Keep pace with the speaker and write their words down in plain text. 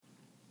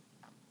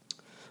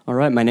All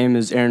right, my name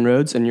is Aaron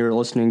Rhodes, and you're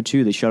listening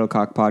to the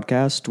Shuttlecock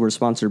Podcast. We're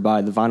sponsored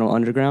by the Vinyl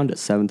Underground at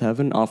 7th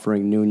Heaven,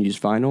 offering new and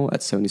used vinyl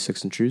at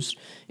 76 and Troost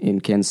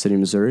in Kansas City,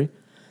 Missouri.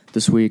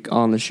 This week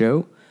on the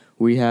show,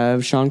 we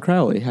have Sean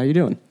Crowley. How you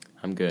doing?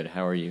 I'm good.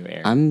 How are you,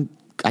 Aaron?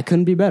 I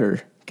couldn't be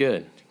better.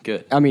 Good.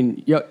 I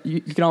mean,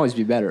 you can always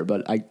be better,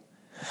 but I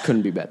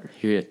couldn't be better.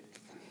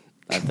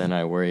 Then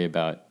I worry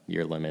about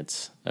your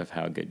limits of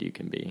how good you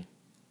can be.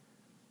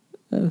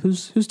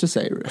 Who's to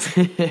say,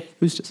 really?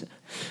 Who's to say?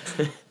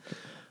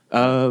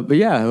 But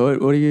yeah,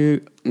 what do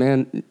you,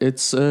 man?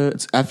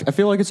 I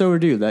feel like it's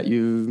overdue that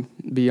you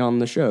be on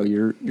the show.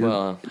 You're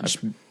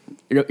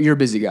a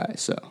busy guy,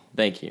 so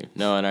thank you.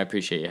 No, and I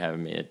appreciate you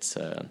having me.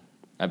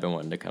 I've been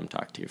wanting to come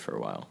talk to you for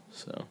a while,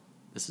 so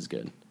this is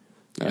good.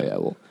 Oh yeah,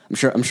 well,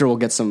 I'm sure we'll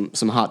get some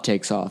hot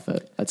takes off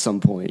at some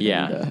point.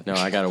 Yeah, no,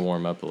 I got to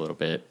warm up a little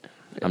bit.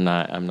 I'm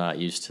not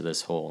used to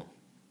this whole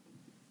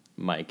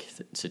mic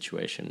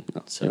situation,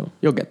 so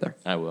you'll get there.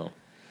 I will.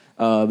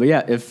 But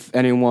yeah, if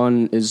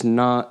anyone is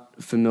not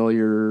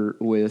familiar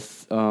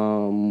with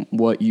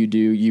what you do,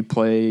 you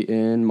play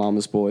in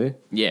Mama's Boy.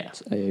 Yeah,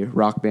 it's a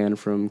rock band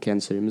from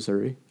Kansas City,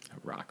 Missouri. A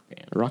rock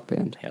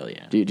band. Hell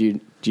yeah. Do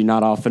you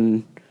not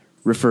often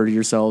refer to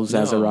yourselves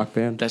as a rock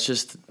band? That's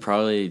just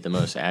probably the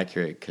most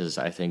accurate because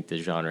I think the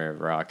genre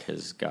of rock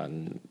has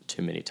gotten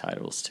too many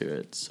titles to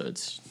it. So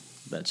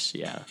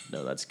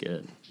that's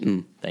good.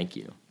 Thank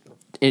you.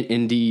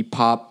 Indie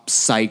pop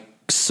psych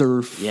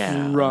surf.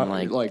 Yeah, rock,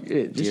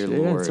 dear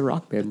Lord, it's a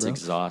rock band. It's bro.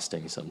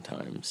 exhausting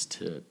sometimes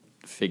to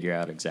figure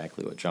out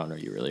exactly what genre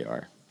you really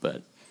are.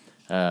 But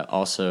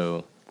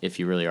also, if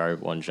you really are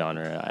one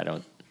genre, I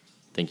don't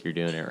think you're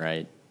doing it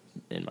right,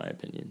 in my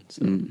opinion.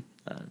 So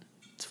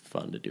it's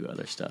fun to do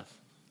other stuff,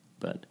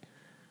 but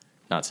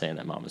not saying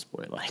that Mama's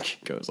Boy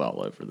goes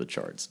all over the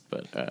charts.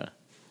 But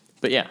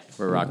yeah,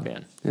 we're a rock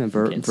band. Yeah,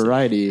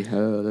 variety,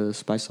 the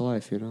spice of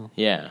life, you know.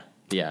 Yeah.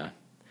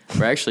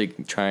 We're actually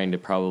trying to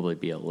probably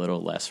be a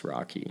little less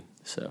rocky,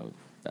 so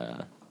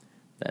that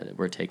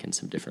we're taking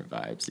some different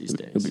vibes these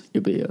days.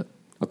 You'll be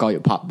I'll call you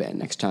a pop band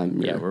next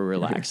time. Yeah, we're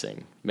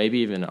relaxing. Maybe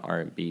even an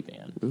R&B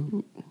band.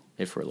 Ooh.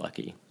 If we're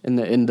lucky. In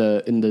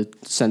the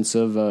sense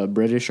of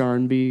British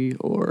R&B,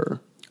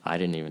 or I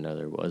didn't even know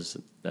there was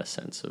a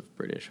sense of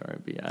British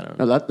R&B. I don't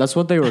know. No, that's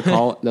what they were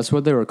that's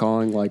what they were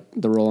calling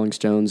the Rolling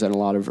Stones and a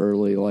lot of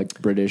early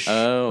British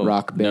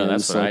rock bands. No,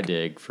 that's what I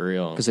dig for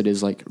real. Because it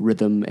is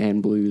rhythm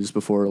and blues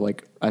before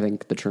I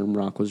think the term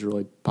rock was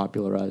really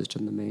popularized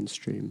in the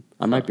mainstream.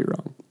 I might be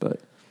wrong,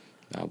 but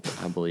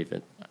I believe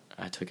it.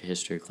 I took a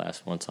history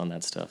class once on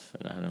that stuff,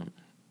 and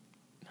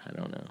I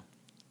don't know.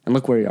 And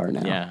look where you are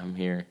now. Yeah, I'm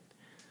here.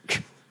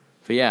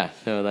 But yeah,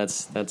 no,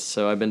 that's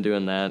so I've been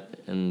doing that,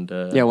 and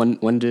yeah.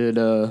 When did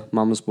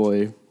Mama's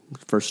Boy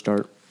first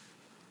start?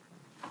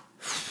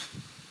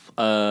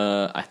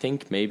 I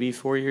think maybe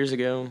 4 years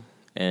ago,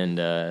 and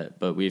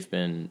but we've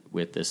been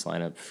with this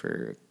lineup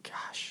for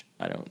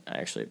I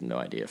actually have no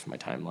idea if my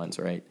timeline's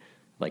right.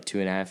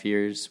 2.5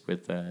 years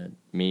with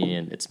me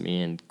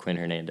and Quinn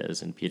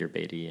Hernandez and Peter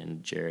Beatty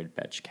and Jared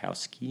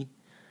Bechkowski.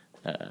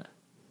 But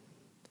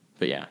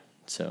yeah,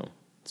 so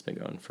it's been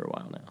going for a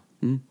while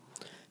now. Mm-hmm.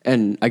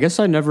 And I guess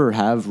I never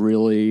have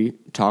really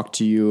talked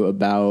to you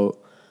about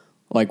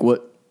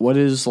what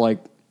is the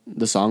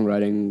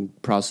songwriting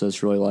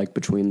process really like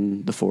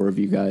between the four of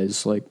you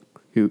guys?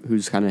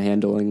 Who's kind of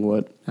handling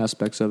what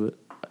aspects of it?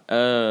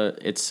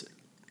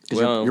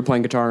 You're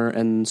playing guitar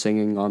and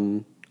singing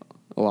on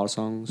a lot of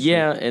songs.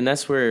 Yeah, and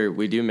that's where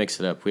we do mix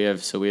it up. We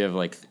have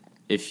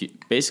if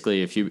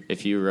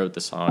you wrote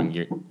the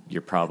song,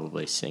 you're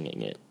probably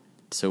singing it.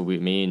 So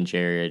me and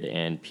Jared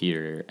and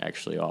Peter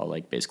actually all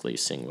basically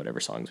sing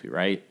whatever songs we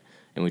write,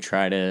 and we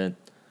try to.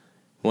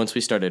 Once we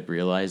started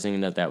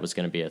realizing that was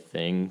going to be a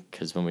thing,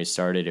 because when we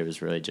started, it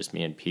was really just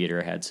me and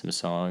Peter had some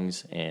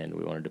songs, and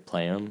we wanted to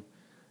play them,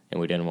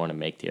 and we didn't want to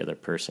make the other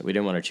person. We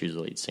didn't want to choose a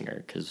lead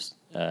singer because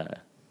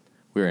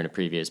we were in a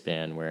previous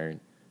band where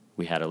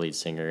we had a lead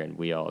singer, and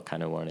we all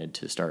kind of wanted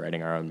to start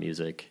writing our own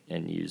music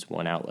and use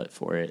one outlet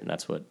for it, and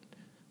that's what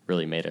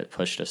really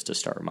pushed us to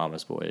start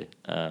Mama's Boy.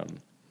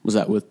 Was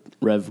that with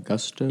Rev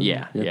Gusto?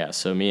 Yeah.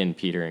 So me and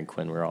Peter and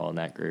Quinn were all in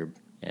that group,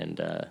 and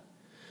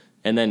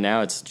then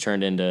now it's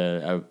turned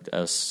into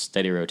a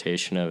steady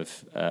rotation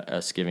of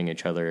us giving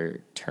each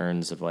other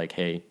turns of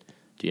hey,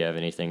 do you have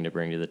anything to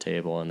bring to the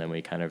table? And then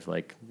we kind of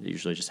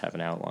usually just have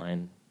an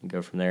outline and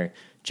go from there.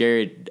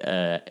 Jared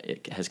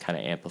has kind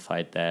of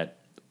amplified that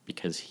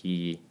because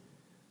he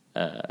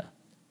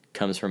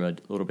comes from a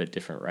little bit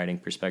different writing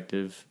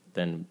perspective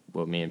than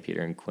what me and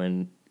Peter and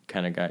Quinn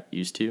kind of got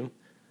used to.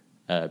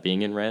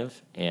 Being in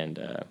Rev, and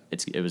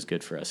it was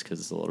good for us because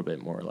it's a little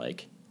bit more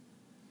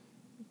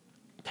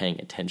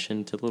paying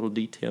attention to little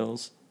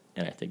details,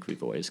 and I think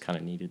we've always kind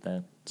of needed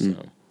that. So,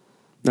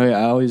 no, yeah,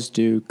 I always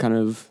do kind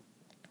of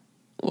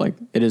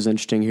it is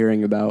interesting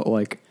hearing about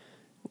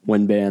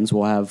when bands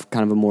will have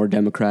kind of a more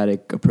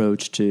democratic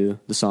approach to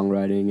the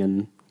songwriting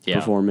and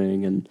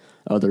performing, and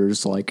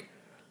others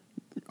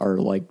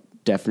are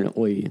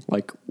definitely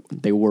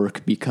they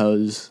work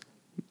because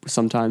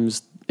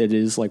sometimes it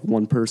is like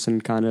one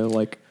person kind of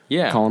like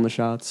calling the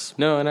shots.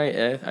 No, and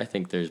I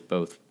think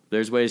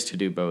there's ways to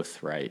do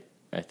both right,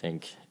 I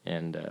think.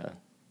 And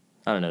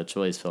I don't know, it's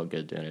always felt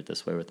good doing it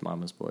this way with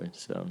Mama's Boy.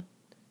 So,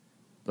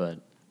 but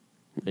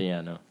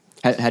yeah, no.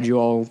 Had you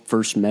all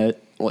first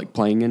met like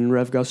playing in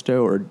Rev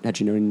Gusto, or had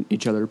you known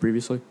each other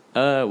previously?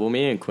 Well,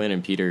 me and Quinn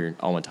and Peter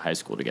all went to high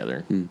school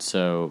together.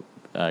 So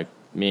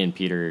me and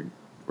Peter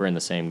were in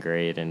the same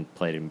grade and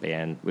played in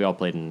band. We all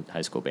played in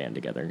high school band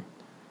together.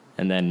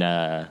 And then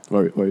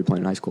where were you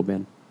playing in high school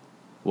band?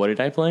 What did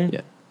I play?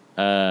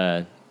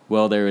 Yeah.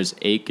 Well, there was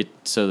 8.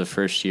 So the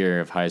first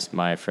year of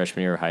my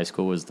freshman year of high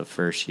school was the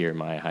first year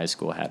my high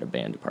school had a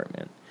band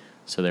department.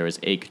 So there was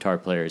 8 guitar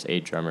players,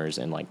 8 drummers,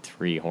 and like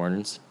 3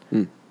 horns.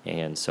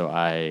 And so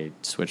I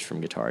switched from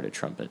guitar to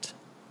trumpet.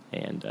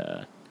 And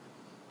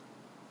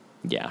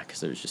yeah, because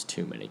there was just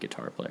too many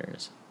guitar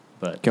players.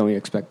 But can we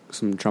expect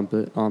some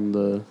trumpet on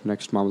the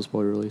next Mama's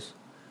Boy release?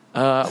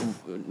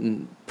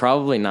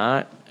 Probably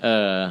not.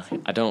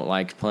 I don't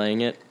like playing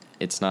it.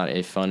 It's not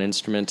a fun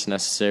instrument to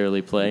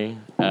necessarily play.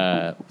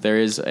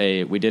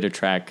 We did a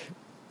track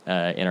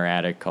in our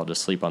attic called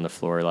 "Asleep on the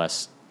Floor"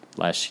 last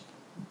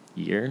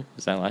year.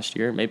 Is that last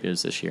year? Maybe it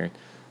was this year.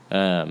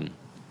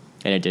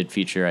 And it did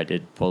feature. I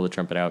did pull the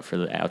trumpet out for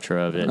the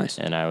outro of it, nice.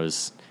 And I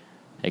was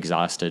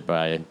exhausted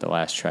by the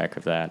last track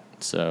of that.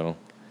 So,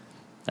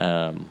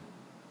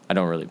 I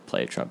don't really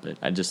play trumpet.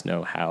 I just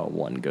know how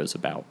one goes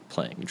about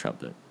playing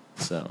trumpet.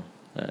 So,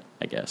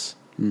 I guess.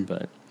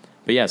 But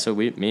yeah. So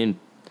me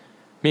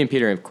and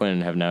Peter and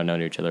Quinn have now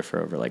known each other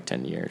for over like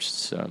 10 years.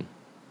 So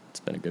it's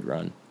been a good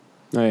run.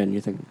 Oh, yeah, and you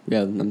think?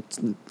 Yeah,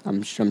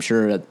 I'm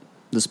sure at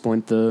this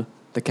point the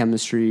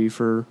chemistry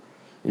for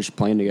just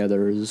playing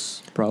together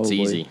is probably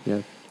it's easy.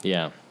 Yeah.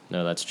 Yeah.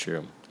 No, that's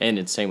true. And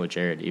it's same with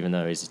Jared. Even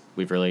though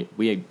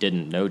we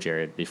didn't know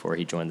Jared before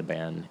he joined the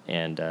band,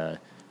 and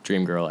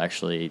Dream Girl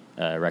actually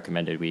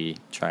recommended we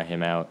try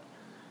him out,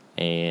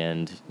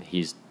 and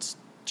he's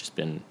just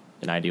been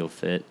an ideal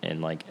fit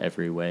in like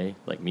every way,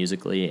 like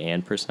musically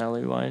and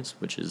personality wise,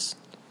 which is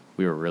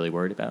we were really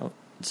worried about.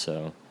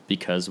 So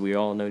because we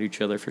all know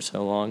each other for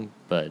so long,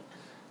 but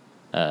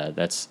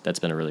that's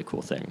been a really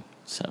cool thing.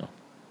 So,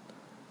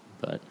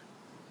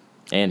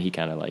 and he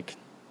kind of like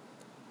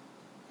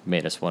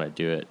made us want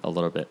to do it a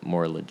little bit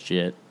more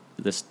legit.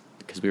 Because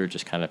we were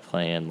just kind of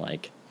playing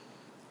like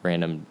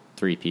random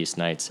 3-piece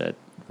nights at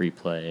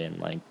Replay and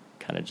like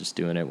kind of just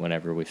doing it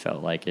whenever we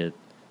felt like it.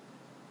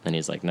 And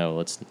he's like, "No,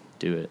 let's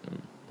do it."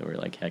 And we were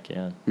like, "Heck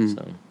yeah!"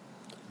 So,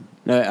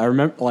 no, I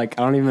remember. Like,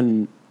 I don't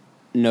even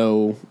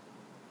know.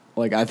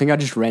 Like, I think I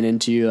just ran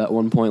into you at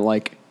one point,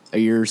 like a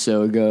year or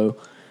so ago,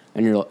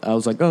 and I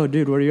was like, "Oh,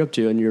 dude, what are you up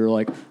to?" And you're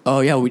like,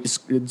 "Oh yeah,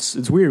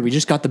 it's weird. We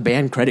just got the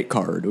band credit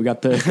card. We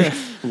got the."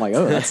 I'm like,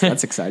 "Oh,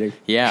 that's exciting."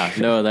 Yeah,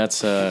 no,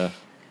 that's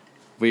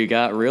we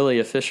got really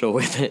official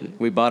with it.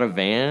 We bought a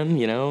van,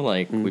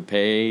 we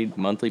paid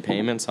monthly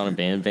payments on a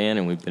band van,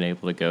 and we've been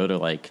able to go to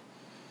like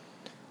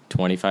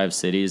 25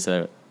 cities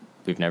that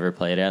we've never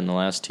played at in the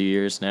last 2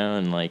 years now.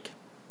 And like,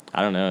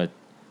 I don't know,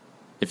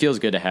 it feels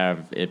good to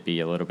have it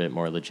be a little bit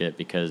more legit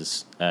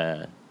because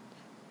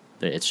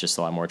it's just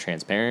a lot more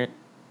transparent.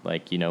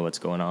 Like, you know what's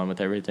going on with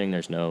everything.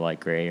 There's no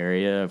like gray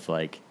area of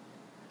like,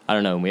 I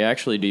don't know. We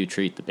actually do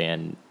treat the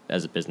band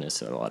as a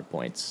business at a lot of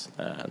points.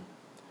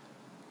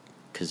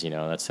 Cause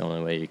that's the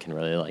only way you can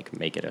really like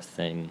make it a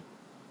thing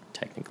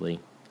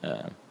technically.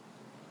 But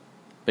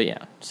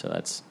yeah, so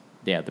that's,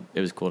 it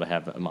was cool to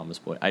have a Mama's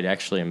Boy. I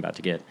actually am about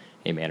to get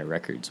a Manor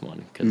Records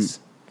one because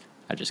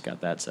I just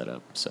got that set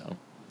up. So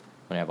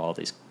I have all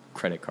these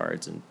credit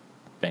cards and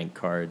bank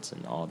cards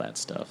and all that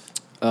stuff.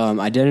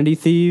 Identity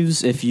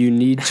Thieves, if you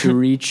need to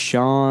reach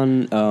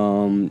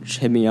Sean,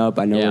 hit me up.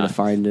 I know where to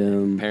find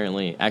him.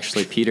 Apparently,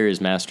 actually, Peter is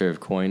Master of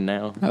Coin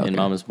now in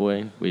Mama's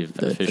Boy. We've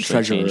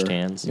officially changed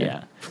hands.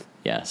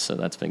 Yeah, so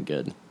that's been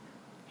good.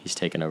 He's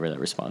taken over that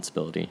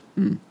responsibility.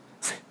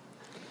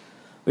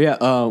 Yeah,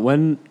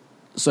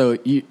 so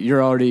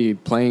you're already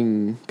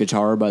playing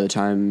guitar by the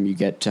time you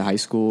get to high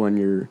school, and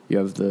you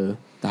have the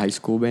high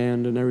school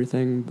band and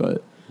everything.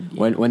 But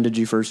when did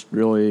you first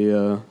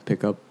really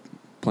pick up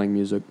playing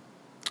music?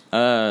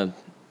 When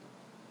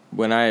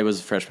I was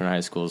a freshman in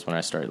high school is when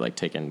I started like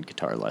taking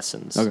guitar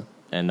lessons. Okay.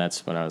 And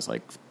that's when I was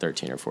like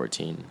 13 or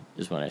 14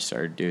 is when I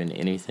started doing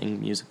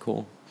anything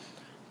musical.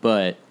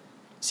 But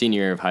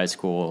senior year of high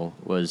school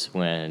was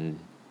when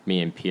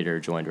me and Peter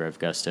joined Rev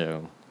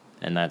Gusto,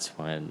 and that's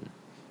when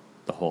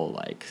the whole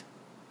like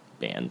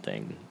band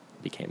thing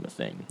became a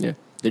thing. Yeah.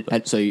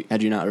 So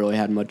had you not really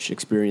had much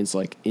experience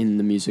like in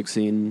the music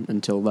scene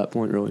until that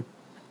point, really?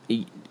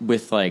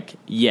 With like,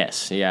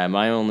 yes, yeah.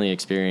 My only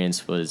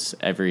experience was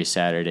every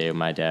Saturday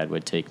my dad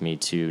would take me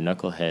to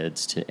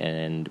Knuckleheads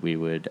and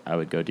I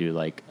would go do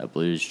like a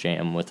blues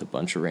jam with a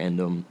bunch of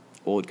random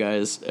old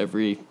guys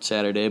every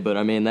Saturday. But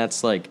I mean,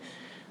 that's like,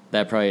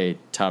 that probably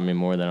taught me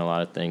more than a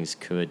lot of things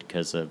could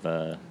because of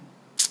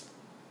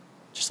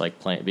just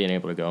like being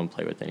able to go and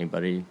play with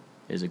anybody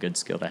is a good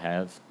skill to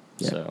have.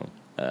 Yeah. So,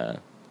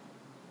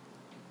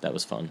 that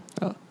was fun.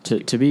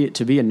 To be a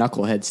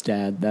knucklehead's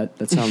dad,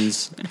 that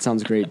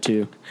sounds great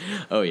too.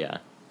 Oh yeah,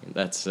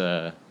 that's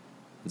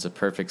it's a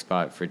perfect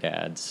spot for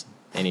dads.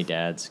 Any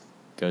dads,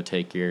 go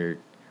take your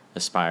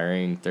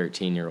aspiring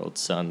 13-year-old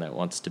son that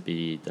wants to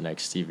be the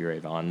next Stevie Ray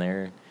Vaughan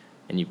there,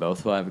 and you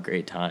both will have a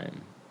great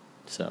time.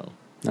 So.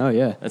 Oh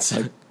yeah, That's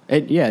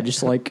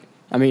just like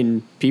I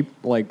mean,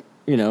 people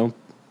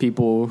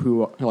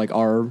who like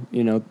are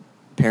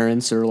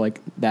parents or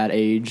like that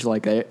age,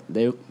 like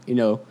they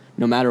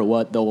no matter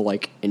what, they'll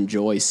like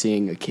enjoy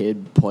seeing a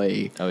kid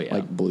play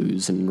like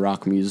blues and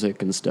rock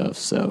music and stuff.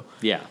 So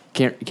yeah,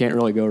 can't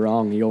really go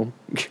wrong.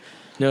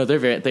 No,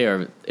 they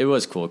are. It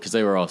was cool because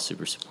they were all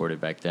super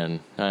supportive back then.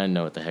 I didn't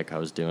know what the heck I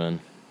was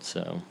doing,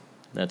 so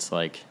that's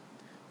like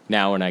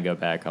now when I go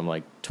back, I'm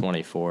like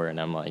 24, and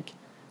I'm like,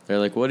 they're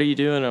like, "What are you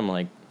doing?" I'm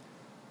like,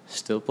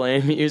 "Still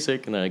playing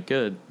music," and they're like,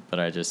 "Good," but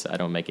I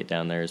don't make it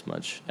down there as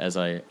much as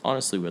I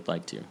honestly would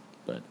like to.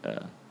 But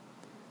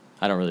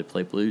I don't really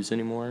play blues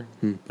anymore,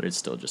 but it's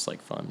still just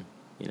like fun,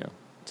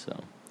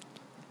 So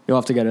you'll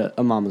have to get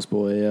a Mama's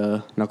Boy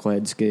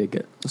Knuckleheads gig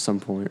at some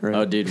point, right?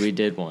 Oh, dude, we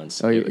did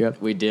once. Oh, yeah.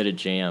 We did a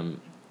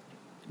jam.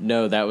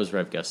 No, that was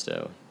Rev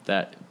Gusto.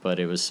 But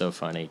it was so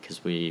funny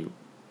because we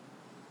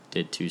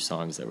did 2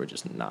 songs that were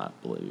just not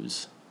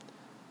blues,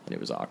 and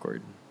it was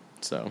awkward.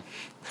 So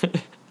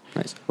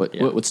nice.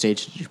 What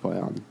stage did you play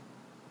on?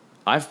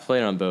 I've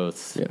played on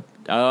both. Yeah.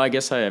 Oh, I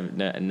guess I have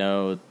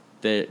no.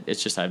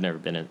 It's just I've never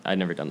done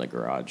the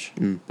garage,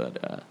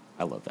 but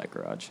I love that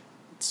garage.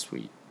 It's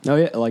sweet. Oh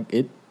yeah,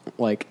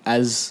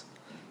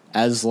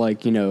 as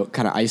like kind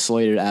of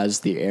isolated as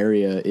the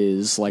area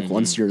is, like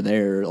once you're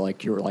there,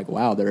 like you're like,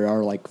 wow, there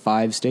are like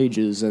 5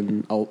 stages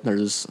and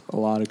there's a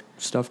lot of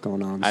stuff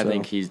going on. I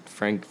think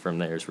Frank from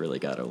there's really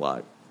got a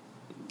lot,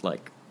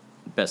 like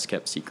best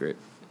kept secret,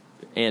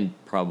 and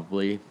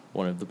probably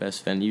one of the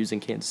best venues in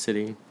Kansas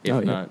City,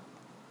 if not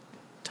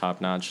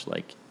top notch,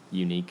 like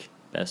unique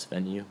best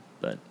venue.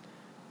 But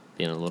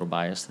being a little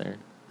biased there.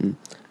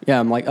 Yeah,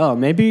 I'm like, oh,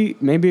 maybe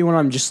when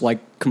I'm just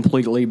like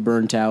completely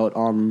burnt out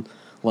on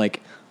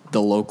like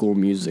the local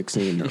music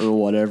scene or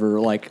whatever,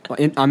 like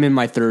I'm in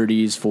my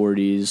 30s,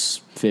 40s,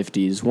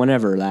 50s,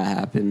 whenever that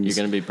happens. You're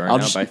gonna be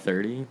burnt out by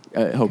 30?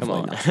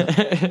 Hopefully not.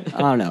 I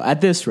don't know.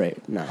 At this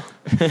rate, no.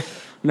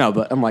 No,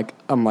 but I'm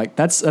like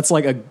that's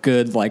like a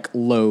good like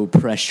low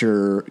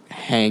pressure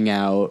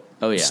hangout.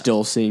 Oh yeah,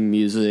 still seeing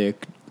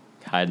music,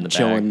 hide in the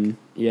chilling, back,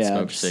 yeah,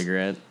 smoke a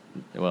cigarette.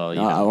 Well,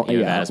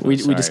 asthma, we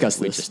discussed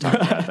we this. just talked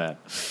about that.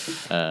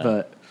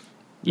 But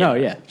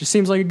just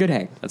seems like a good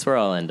hang. That's where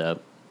I'll end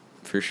up,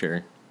 for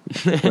sure.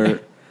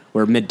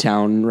 where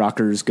Midtown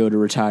rockers go to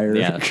retire.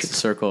 Yeah,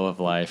 circle of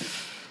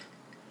life.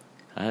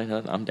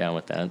 I'm down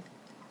with that.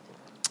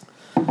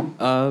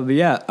 But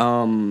yeah,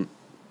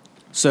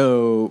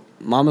 so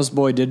Mama's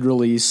Boy did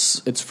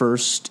release its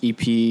first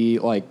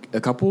EP like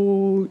a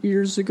couple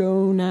years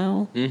ago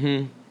now.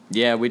 Mm-hmm.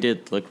 Yeah, we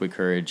did Liquid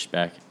Courage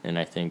back in,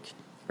 I think,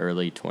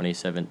 early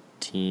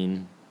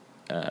 2017.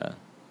 And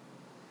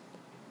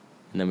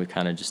then we've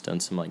kind of just done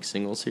some like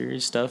single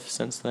series stuff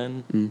since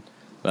then.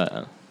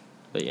 But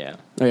yeah.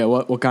 Oh yeah,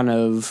 what kind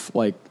of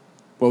like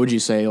what would you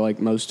say like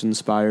most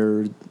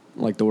inspired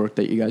like the work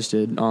that you guys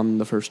did on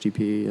the first EP,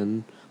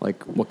 and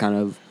like what kind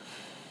of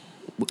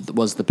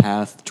was the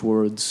path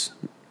towards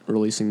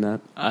releasing that?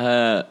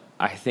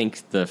 I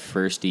think the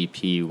first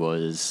EP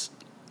was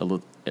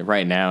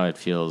right now it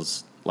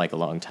feels like a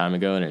long time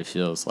ago, and it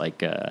feels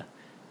like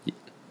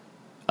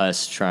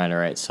us trying to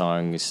write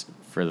songs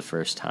for the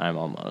first time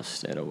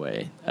almost in a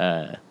way,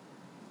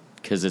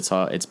 because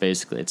it's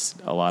basically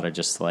a lot of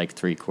just like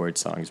 3-chord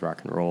songs,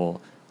 rock and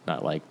roll,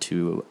 not like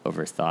too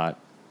overthought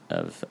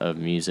of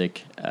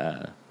music,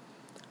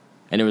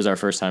 and it was our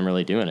first time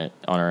really doing it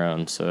on our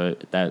own, so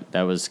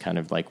that was kind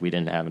of like we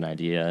didn't have an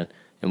idea,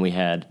 and we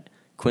had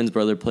Quinn's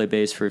brother play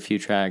bass for a few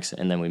tracks,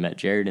 and then we met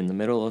Jared in the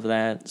middle of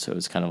that, so it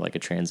was kind of like a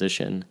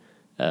transition.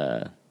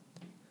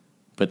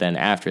 But then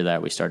after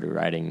that, we started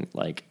writing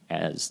like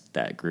as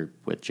that group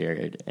with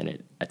Jared,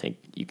 and I think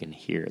you can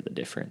hear the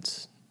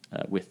difference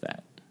with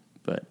that.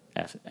 But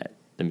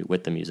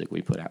with the music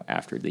we put out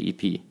after the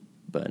EP,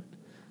 but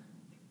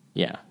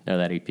yeah, no,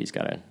 that EP's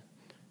got a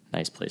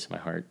nice place in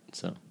my heart.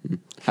 So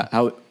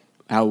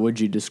how would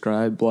you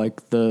describe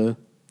like the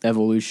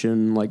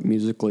evolution like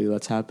musically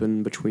that's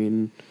happened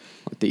between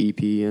like the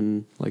EP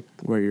and like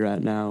where you're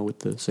at now with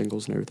the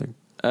singles and everything?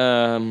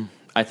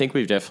 I think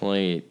we've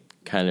definitely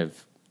kind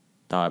of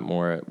thought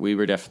more. We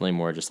were definitely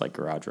more just like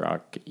garage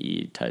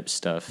rock-y type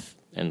stuff,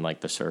 and like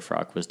the surf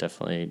rock was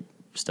definitely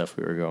stuff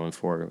we were going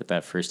for with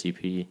that first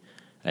EP.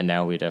 And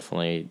now we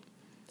definitely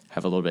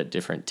have a little bit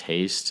different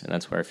taste, and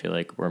that's where I feel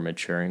like we're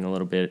maturing a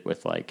little bit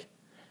with like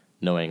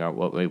knowing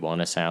what we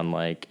want to sound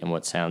like and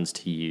what sounds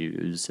to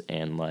use,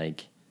 and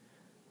like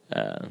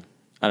I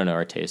don't know,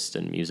 our taste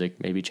in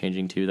music maybe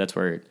changing too. That's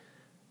where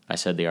I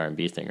said the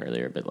R&B thing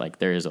earlier, but like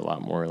there is a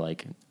lot more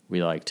like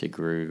we like to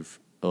groove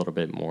a little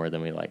bit more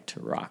than we like to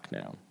rock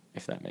now,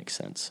 if that makes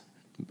sense.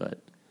 But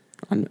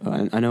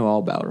I know all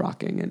about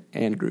rocking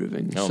and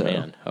grooving. Oh so.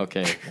 Man,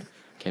 okay.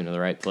 came to the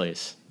right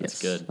place.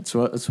 That's Yes. good.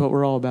 That's what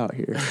we're all about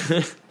here.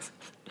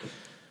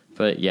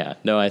 But yeah,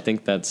 no, I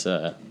think that's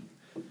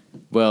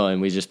well,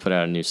 and we just put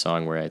out a new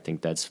song where I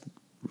think that's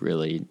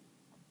really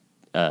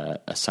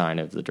a sign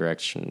of the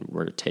direction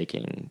we're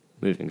taking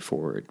moving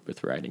forward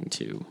with writing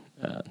too.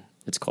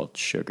 It's called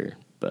Sugar,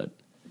 but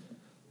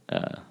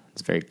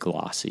it's very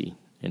glossy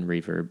and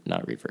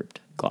not reverbed.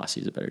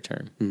 Glossy is a better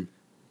term.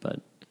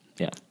 But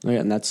yeah. Oh, yeah,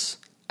 and that's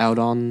out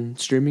on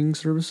streaming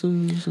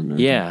services?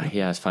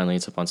 Yeah, finally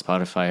it's up on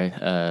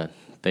Spotify.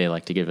 They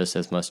like to give us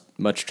as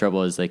much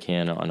trouble as they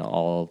can on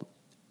all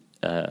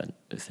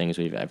things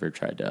we've ever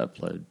tried to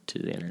upload to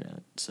the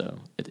internet. So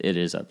it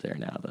is up there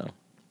now, though.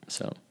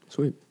 So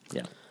Sweet.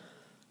 yeah.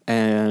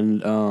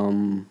 And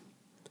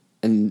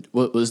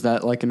what was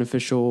that, like an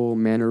official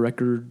Manor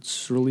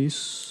Records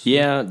release?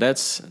 Yeah,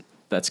 that's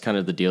kind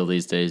of the deal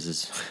these days.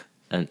 Is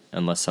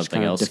unless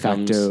something else de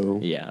facto,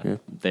 comes,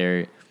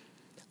 they're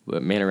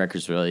Manor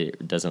Records really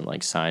doesn't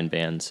like sign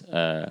bands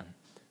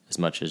as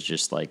much as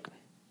just like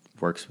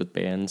works with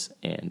bands,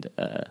 and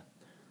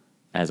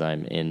as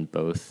I'm in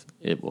both,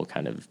 it will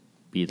kind of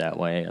be that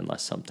way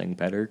unless something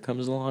better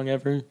comes along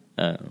ever,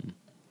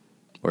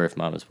 or if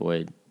Mama's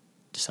Boy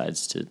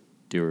decides to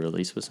do a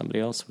release with somebody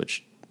else,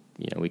 which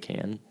we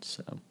can.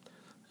 So,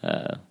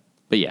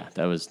 but yeah,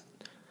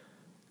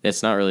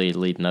 it's not really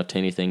leading up to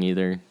anything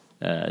either.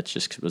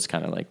 It was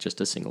kind of like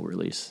just a single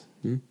release.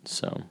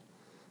 So,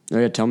 oh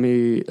yeah, tell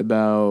me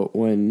about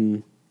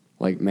when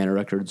like Manor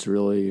Records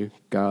really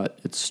got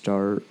its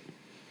start.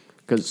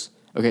 Because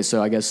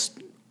so I guess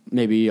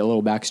maybe a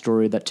little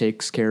backstory that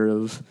takes care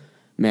of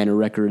Manor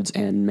Records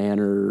and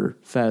Manor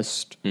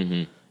Fest.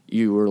 Mm-hmm.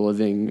 You were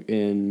living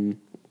in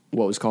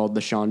what was called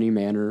the Shawnee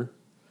Manor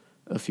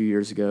a few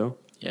years ago.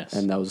 Yes,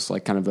 and that was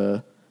like kind of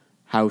a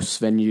house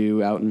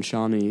venue out in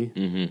Shawnee.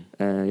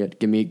 Mm-hmm.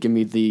 Give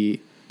me the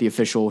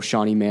official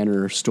Shawnee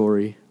Manor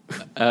story.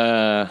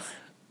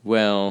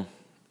 Well,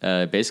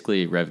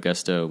 basically Rev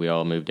Gusto, we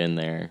all moved in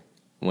there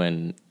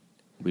when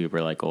we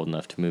were like old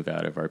enough to move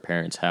out of our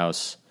parents'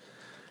 house,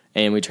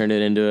 and we turned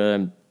it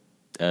into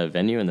a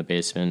venue in the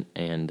basement,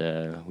 and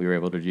we were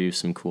able to do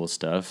some cool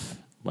stuff.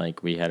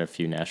 Like we had a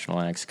few national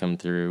acts come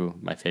through.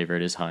 My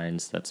favorite is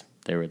Heinz. That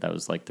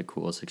was like the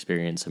coolest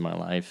experience in my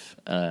life.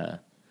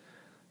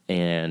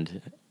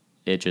 And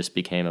it just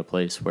became a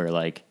place where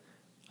like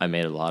I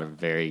made a lot of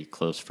very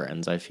close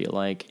friends, I feel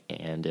like,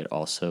 and it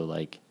also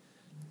like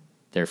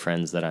they're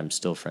friends that I'm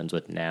still friends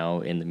with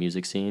now in the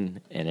music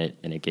scene, and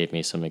it gave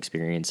me some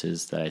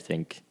experiences that I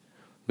think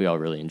we all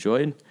really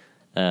enjoyed.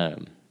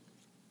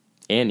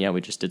 And yeah,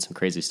 we just did some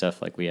crazy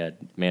stuff. Like we had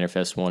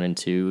Manorfest 1 and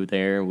 2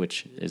 there,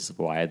 which is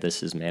why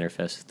this is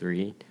Manorfest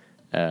 3.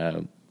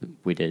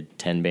 We did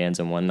 10 bands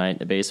in one night in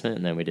the basement,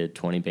 and then we did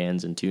 20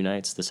 bands in 2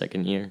 nights the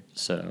second year.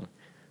 So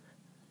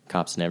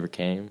cops never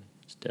came.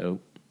 It's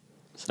dope.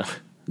 So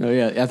Oh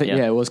yeah, I think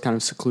it was kind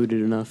of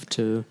secluded enough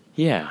to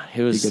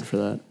it was be good for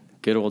that.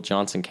 Good old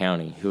Johnson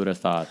County. Who would have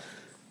thought?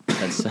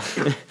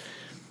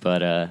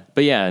 But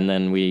yeah, and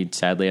then we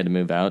sadly had to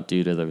move out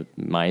due to the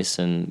mice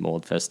and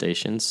mold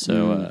festations.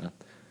 So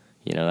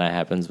that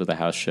happens with a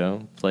house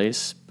show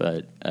place.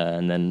 But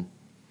and then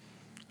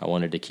I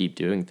wanted to keep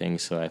doing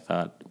things, so I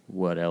thought,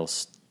 what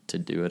else to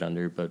do it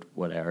under? But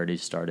what I already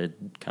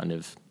started kind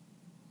of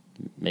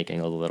making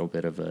a little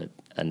bit of a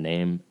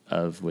name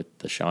of with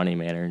the Shawnee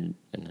Manor, and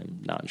I'm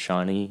not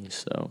Shawnee,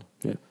 so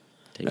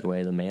take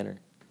away the Manor.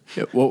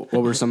 Yeah, what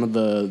were some of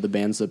the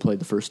bands that played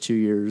the first 2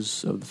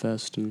 years of the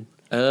fest?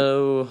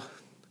 Because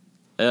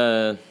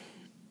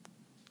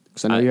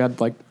I know you had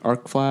like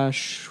Arc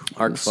Flash,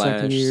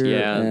 second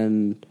year,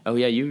 and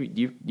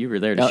you were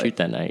there to shoot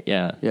that night,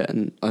 yeah,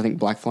 and I think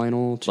Black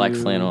Flannel too. Black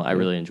Flannel, I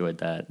really enjoyed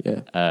that.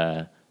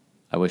 Yeah,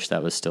 I wish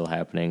that was still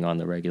happening on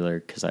the regular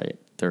because I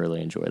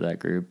thoroughly enjoy that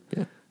group.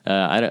 Yeah,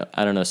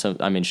 I don't know.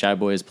 Shy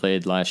Boys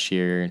played last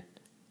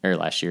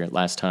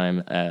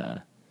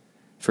time.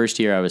 First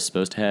year I was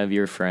supposed to have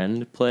Your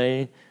Friend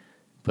play,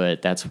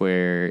 but that's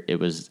where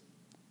it was.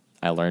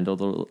 I learned a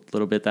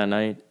little bit that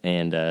night,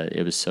 and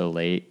it was so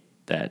late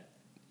that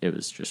it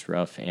was just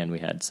rough, and we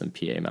had some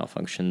PA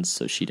malfunctions,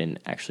 so she didn't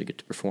actually get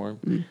to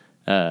perform.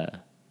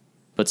 But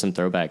some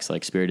throwbacks,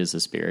 like Spirit is a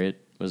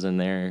Spirit was in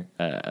there.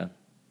 I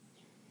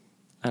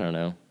don't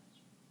know.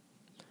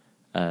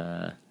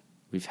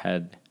 We've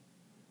had,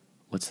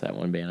 what's that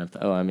one band?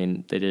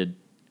 They did,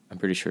 I'm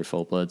pretty sure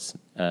Full Bloods,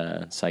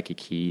 Psychic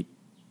Heat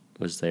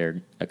was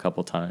there a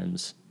couple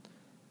times.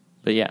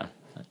 But yeah,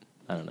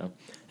 I don't know.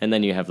 And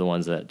then you have the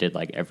ones that did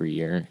like every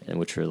year, and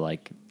which were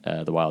like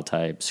the Wild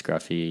Type,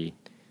 Scruffy,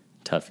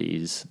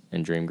 Toughies,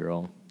 and Dream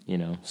Girl,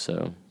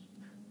 so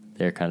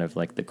they're kind of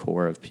like the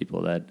core of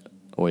people that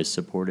always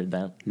supported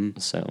that.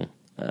 So,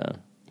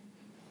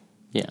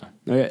 yeah.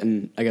 Oh, yeah,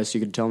 and I guess you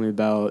could tell me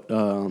about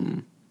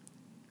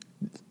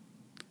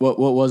what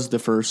was the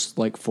first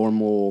like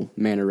formal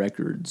Manor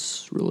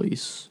Records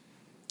release?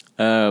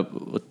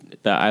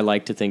 I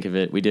like to think of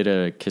it. We did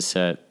a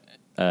cassette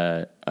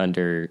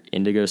under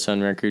Indigo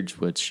Sun Records,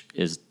 which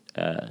is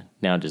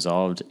now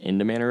dissolved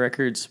into Manor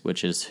Records,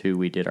 which is who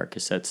we did our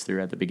cassettes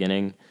through at the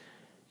beginning.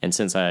 And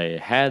since I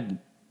had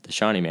the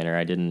Shawnee Manor,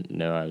 I didn't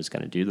know I was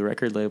going to do the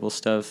record label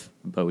stuff,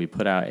 but we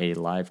put out a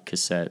live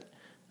cassette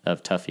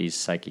of Tuffy's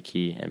Psychic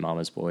Key and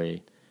Mama's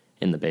Boy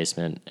in the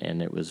basement,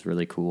 and it was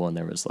really cool, and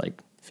there was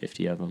like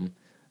 50 of them.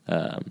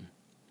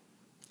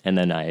 And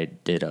then I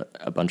did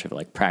a bunch of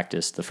like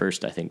practice. The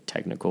first, I think,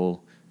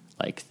 technical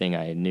like thing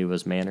I knew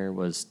was Manor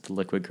was the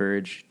Liquid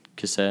Courage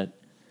cassette.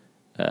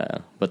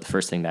 But the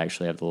first thing to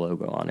actually have the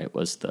logo on it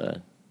was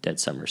the Dead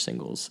Summer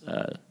Singles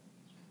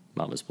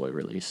Mama's Boy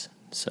release.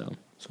 So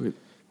sweet.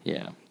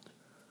 Yeah.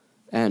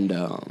 And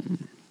no,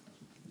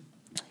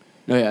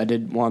 yeah, I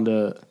did want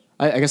to.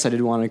 I guess I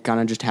did want to kind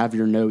of just have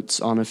your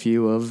notes on a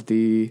few of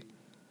the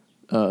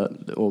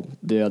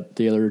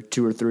other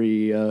 2 or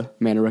 3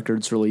 Manor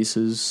Records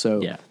releases.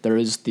 So yeah. There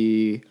is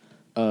the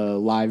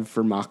Live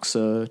for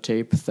Moxa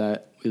tape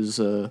that is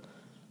a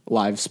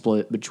live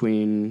split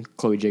between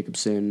Chloe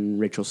Jacobson,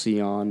 Rachel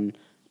Sion,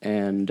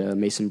 and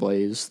Mason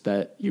Blaze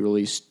that you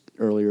released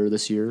earlier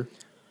this year.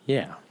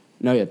 Yeah.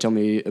 No, yeah, tell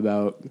me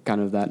about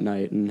kind of that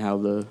night and how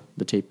the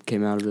tape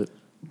came out of it.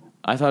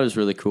 I thought it was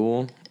really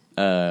cool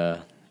to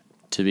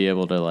be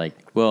able to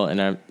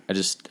and I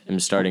just am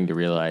starting to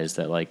realize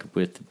that like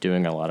with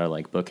doing a lot of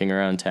like booking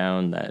around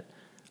town that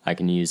I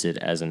can use it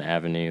as an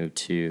avenue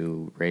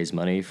to raise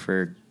money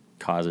for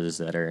causes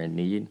that are in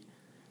need.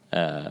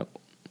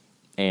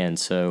 And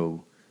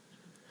so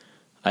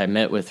I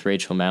met with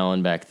Rachel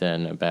Mallon back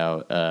then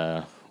about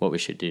what we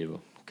should do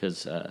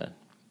because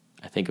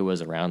I think it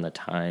was around the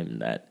time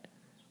that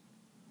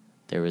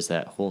there was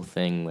that whole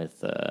thing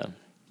with the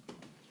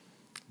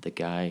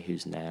guy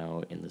who's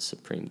now in the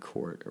Supreme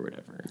Court or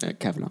whatever.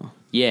 Kavanaugh.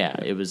 Yeah,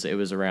 it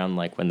was around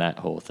like when that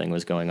whole thing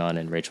was going on,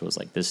 and Rachel was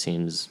like, "This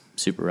seems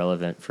super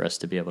relevant for us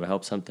to be able to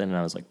help something," and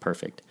I was like,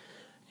 "Perfect."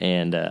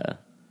 And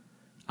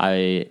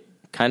I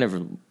kind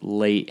of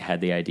late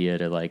had the idea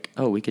to like,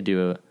 oh, we could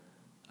do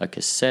a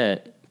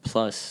cassette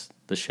plus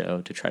the show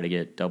to try to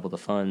get double the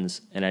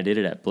funds, and I did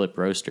it at Blip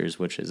Roasters,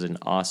 which is an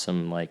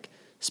awesome like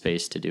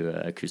space to do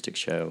an acoustic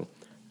show.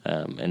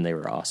 And they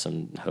were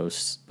awesome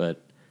hosts,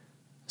 but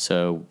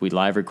so we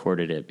live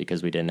recorded it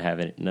because we didn't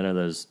have none of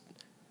those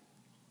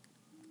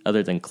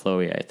other than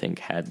Chloe, I think,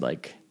 had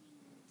like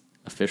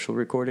official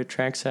recorded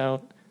tracks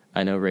out.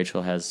 I know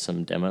Rachel has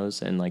some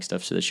demos and like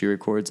stuff that she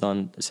records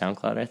on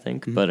SoundCloud, I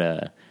think,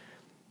 but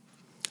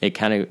it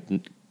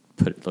kind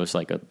of was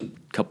like a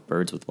couple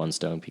birds with one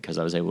stone because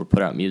I was able to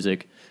put out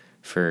music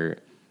for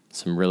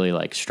some really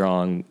like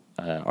strong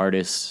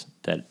artists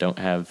that don't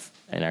have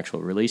an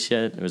actual release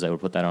yet. I was able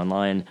to put that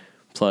online,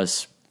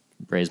 plus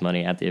raise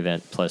money at the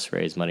event, plus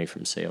raise money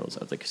from sales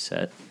of the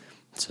cassette.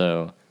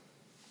 So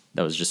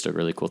that was just a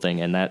really cool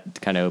thing, and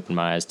that kind of opened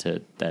my eyes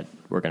to that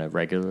we're going to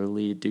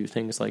regularly do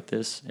things like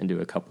this and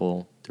do a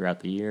couple throughout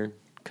the year,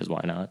 because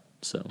why not?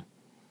 So.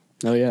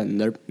 Oh yeah,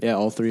 and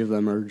all 3 of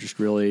them are just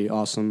really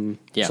awesome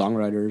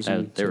songwriters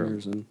and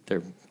singers.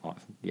 They're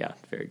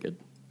very good.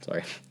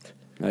 Sorry.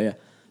 Oh yeah,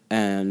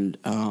 and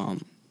oh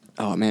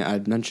man,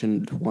 I'd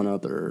mentioned one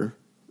other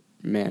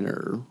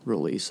Manor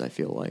release, I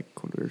feel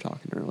like, when we were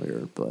talking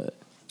earlier, but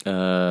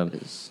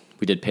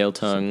we did Pale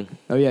Tongue.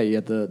 Oh yeah, you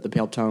had the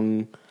Pale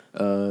Tongue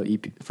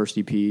EP, first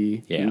EP.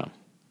 Yeah,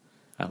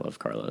 I love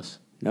Carlos.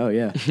 Oh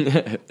yeah.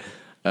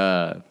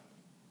 I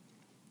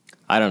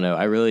don't know.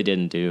 I really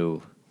didn't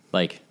do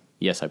like.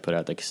 Yes, I put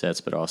out the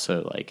cassettes, but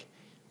also like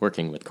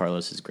working with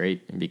Carlos is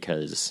great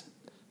because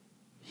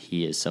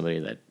he is somebody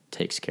that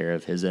takes care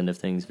of his end of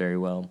things very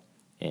well,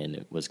 and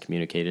it was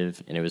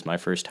communicative. And it was my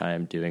first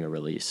time doing a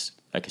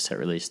cassette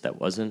release that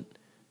wasn't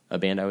a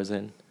band I was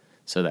in.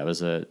 So that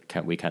was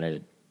we kind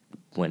of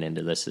went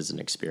into this as an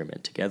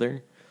experiment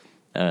together.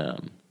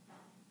 And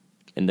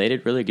they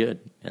did really good.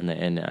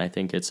 And I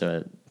think it's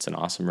an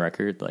awesome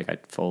record. Like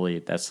that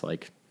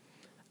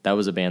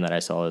was a band that I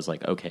saw as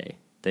like, okay,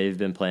 they've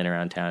been playing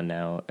around town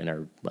now and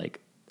are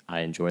like, I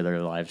enjoy their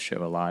live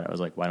show a lot. I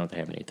was like, why don't they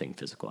have anything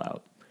physical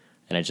out?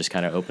 And it just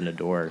kind of opened a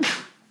door.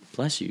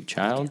 Bless you,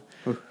 child.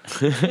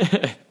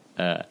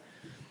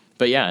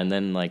 But yeah, and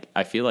then like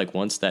I feel like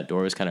once that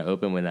door was kind of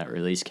open when that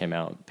release came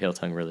out, Pale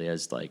Tongue really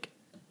has like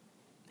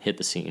hit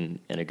the scene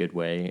in a good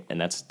way, and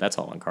that's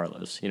all on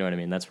Carlos. You know what I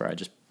mean? That's where I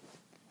just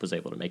was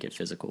able to make it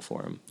physical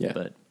for him. Yeah.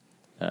 But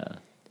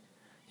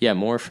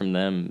more from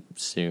them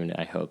soon,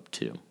 I hope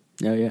too.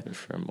 Oh yeah.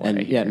 From what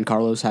I hear. And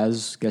Carlos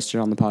has guested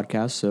on the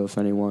podcast, so if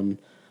anyone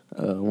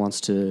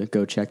wants to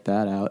go check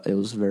that out, it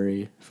was a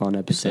very fun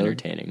episode. It's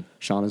entertaining.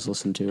 Sean has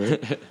listened to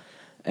it.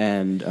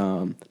 And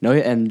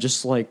and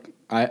just like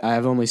I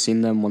have only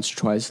seen them once or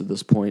twice at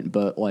this point,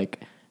 but like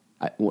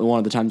one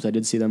of the times I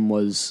did see them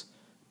was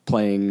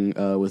playing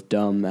with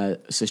Dumb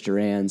at Sister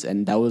Anne's,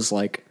 and that was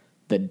like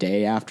the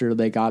day after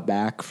they got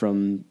back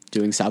from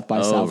doing South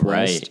by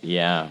Southwest. Right,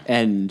 yeah.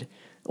 And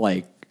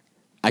like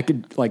I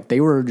could like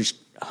they were just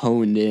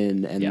honed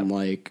in, and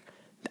like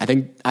I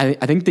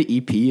think the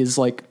EP is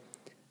like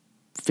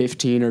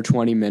 15 or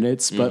 20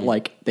 minutes, but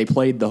like they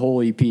played the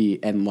whole EP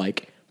and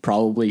like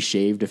probably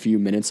shaved a few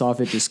minutes off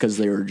it just because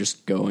they were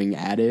just going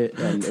at it,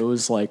 and it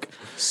was like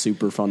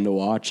super fun to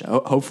watch.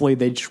 Hopefully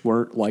they just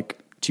weren't like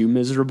too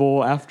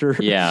miserable after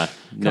Yeah,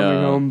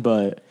 coming home,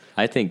 but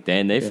I think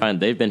they've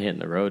been hitting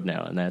the road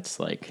now, and that's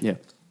like, yeah.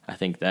 I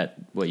think that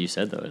what you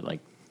said though,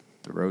 like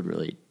the road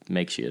really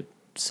makes you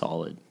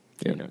solid,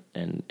 Yeah. you know,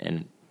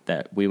 and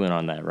that we went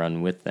on that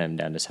run with them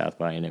down to South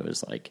by, and it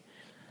was like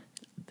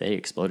they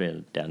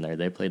exploded down there.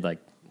 They played like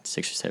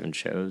 6 or 7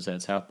 shows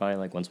at South by,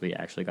 like once we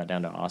actually got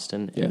down to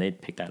Austin, Yeah. and they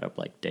picked that up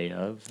like day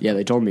of. Yeah,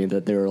 they told me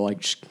that they were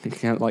like,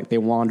 kind of like they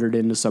wandered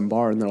into some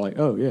bar and they're like,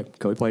 "Oh yeah,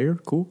 can we play here?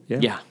 Cool,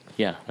 yeah,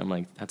 Yeah. I'm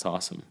like, that's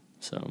awesome.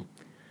 So,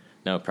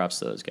 no, props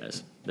to those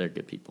guys. They're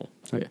good people.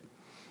 Oh yeah."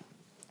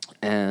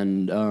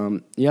 And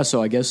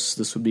so I guess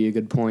this would be a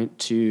good point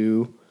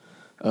to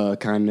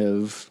kind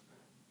of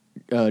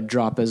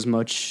drop as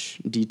much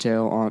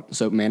detail on.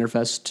 So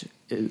Mannerfest,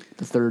 the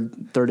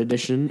third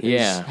edition,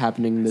 is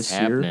happening this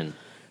year. Happening.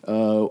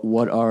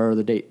 What are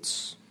the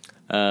dates?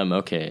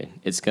 Okay,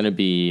 it's going to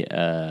be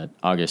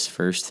August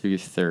 1st through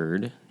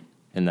 3rd,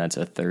 and that's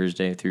a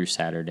Thursday through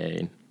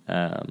Saturday.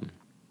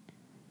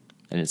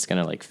 And it's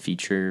going to like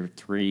feature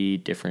 3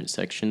 different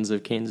sections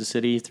of Kansas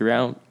City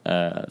throughout.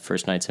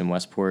 First night's in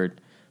Westport,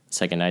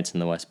 second night's in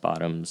the West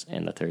Bottoms,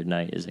 and the third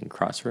night is in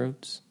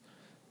Crossroads.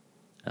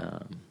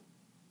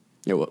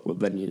 Yeah, what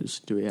venues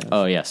do we have?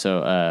 Oh, yeah,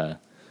 so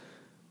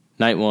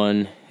night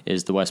 1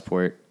 is the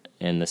Westport,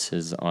 and this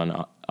is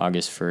on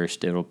August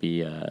 1st. It'll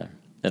be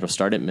it'll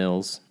start at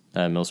Mills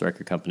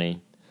Record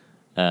Company.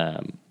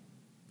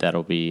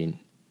 That'll be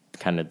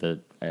kind of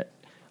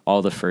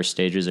all the first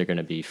stages are going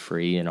to be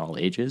free in all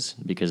ages,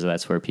 because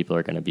that's where people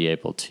are going to be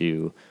able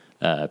to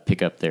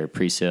pick up their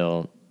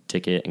pre-sale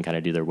ticket and kind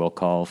of do their will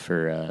call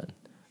for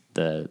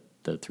the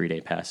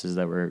 3-day passes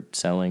that we're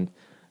selling.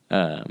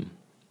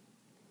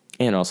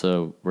 And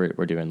also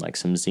we're doing like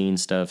some zine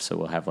stuff, so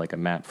we'll have like a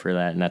map for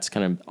that, and that's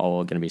kind of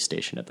all going to be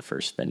stationed at the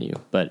first venue.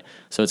 But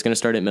so it's going to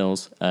start at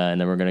Mills, and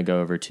then we're going to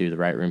go over to the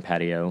Right Room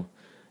patio,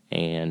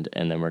 and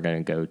then we're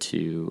going to go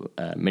to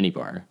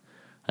Minibar.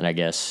 And I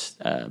guess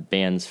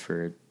bands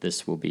for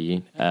this will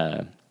be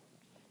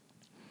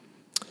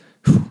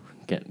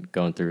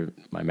going through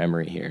my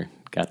memory here.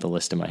 Got the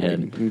list in my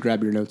head. You can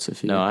grab your notes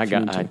if you. No, if you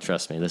need to.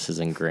 trust me, this is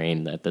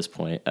ingrained at this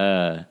point.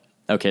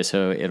 Okay,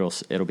 so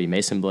it'll be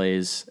Mason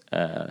Blaze,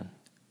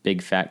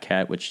 Big Fat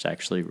Cat, which is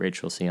actually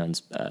Rachel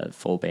Sion's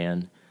full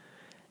band,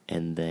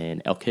 and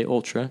then LK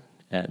Ultra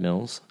at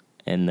Mills,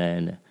 and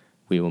then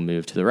we will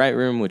move to the Right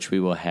Room, which we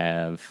will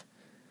have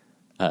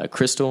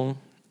Crystal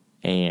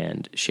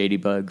and Shady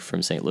Bug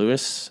from St.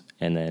 Louis,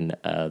 and then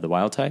the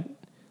Wild Type,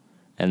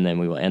 and then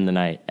we will end the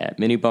night at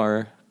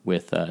Minibar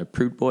with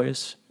Prude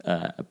Boys,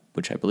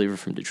 which I believe are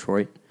from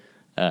Detroit,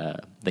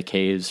 the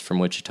Caves from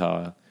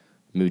Wichita,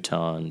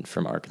 Mouton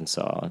from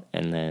Arkansas,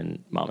 and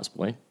then Mama's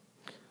Boy.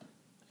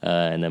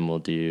 And then we'll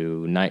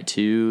do night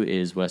 2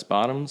 is West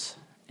Bottoms,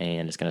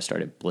 and it's going to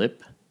start at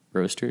Blip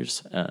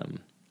Roasters.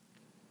 And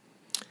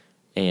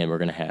we're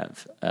going to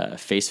have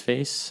Face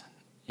Face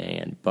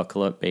and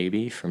Buckle Up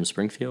Baby from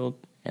Springfield,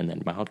 and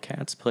then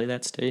Wildcats play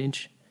that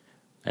stage.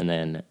 And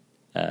then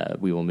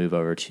we will move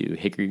over to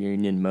Hickory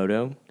Union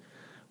Moto,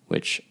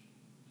 which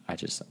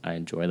I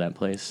enjoy that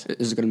place.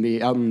 Is it going to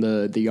be out in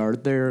the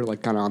yard there,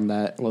 like kind of on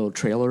that little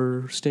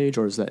trailer stage,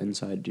 or is that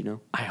inside? Do you know?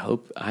 I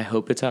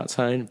hope it's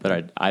outside,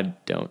 but I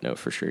don't know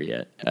for sure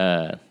yet.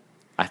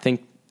 I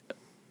think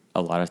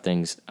a lot of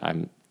things.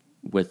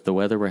 With the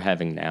weather we're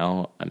having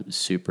now, I'm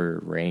super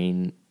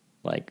rain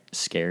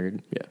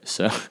scared. Yeah.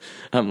 So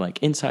I'm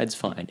like, inside's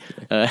fine.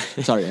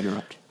 Sorry to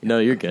interrupt. No,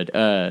 you're good.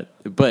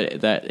 But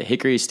that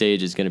Hickory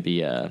stage is going to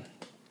be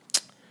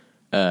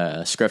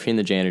Scruffy and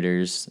the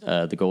Janitors,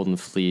 the Golden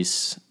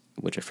Fleece,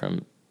 which are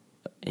from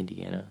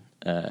Indiana,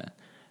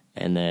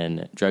 and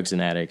then Drugs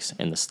and Addicts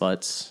and the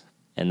Sluts.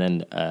 And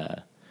then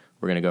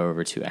we're going to go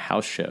over to a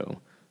house show,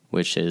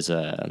 which is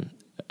a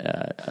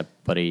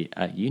buddy,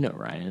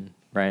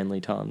 Ryan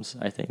Lee Toms,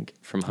 I think,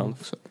 from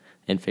Humph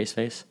and Face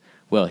Face.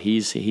 Well,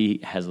 he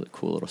has a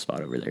cool little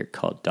spot over there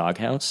called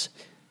Doghouse.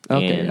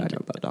 Okay, I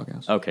know about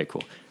Doghouse. Okay,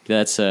 cool.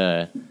 That's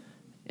and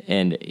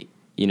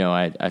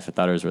I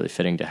thought it was really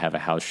fitting to have a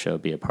house show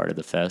be a part of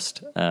the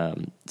fest.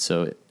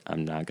 So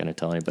I'm not going to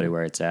tell anybody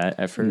where it's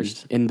at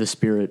first. In the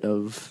spirit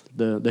of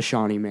the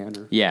Shawnee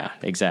Manor. Yeah,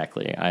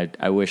 exactly.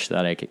 I wish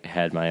that I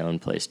had my own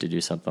place to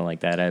do something like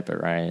that at,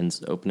 but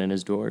Ryan's opening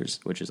his doors,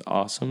 which is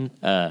awesome.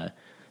 We're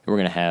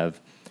going to have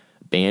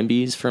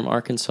Bambies from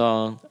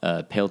Arkansas,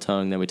 Pale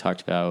Tongue that we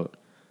talked about,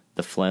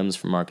 the Phlegms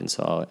from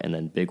Arkansas, and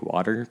then Big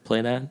Water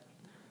play that.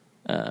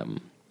 And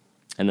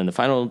then the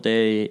final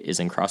day is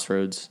in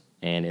Crossroads,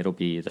 and it'll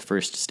be the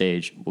first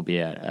stage will be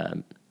at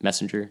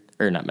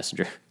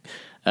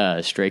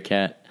Stray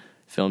Cat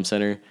Film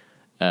Center,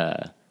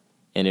 and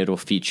it'll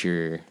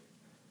feature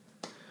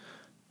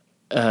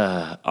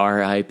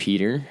R.I.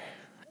 Peter,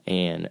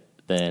 and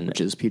then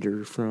Which is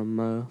Peter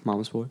from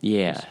Mama's Boy.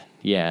 yeah,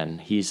 and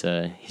he's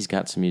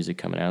got some music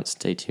coming out.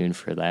 Stay tuned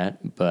for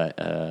that. But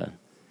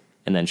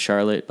and then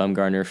Charlotte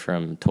Bumgarner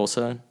from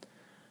Tulsa,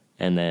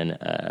 and then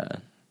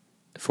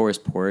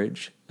Forest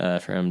Porridge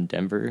from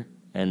Denver,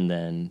 and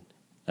then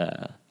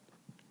oh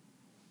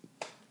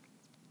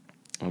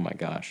my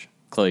gosh,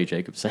 Chloe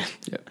Jacobson.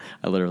 Yeah.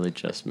 I literally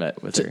just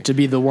met with her. To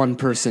be the one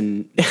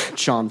person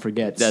Sean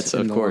forgets. That's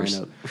in of the course.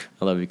 lineup.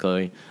 I love you,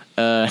 Chloe.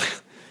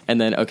 And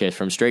then, okay,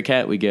 from Stray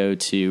Cat, we go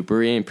to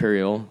Brewery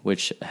Imperial,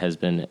 which has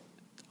been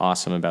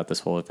awesome about this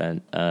whole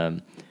event.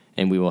 And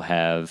we will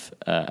have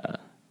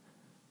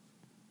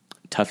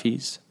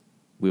Toughies.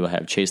 We will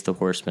have Chase the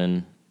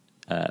Horseman.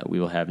 We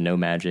will have No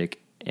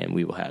Magic. And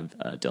we will have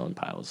Dylan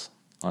Piles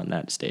on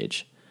that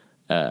stage.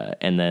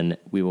 And then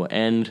we will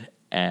end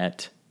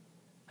at,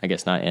 I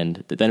guess not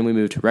end, but then we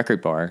move to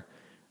Record Bar,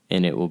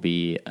 and it will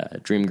be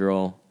Dream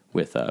Girl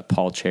with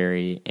Paul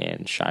Cherry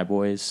and Shy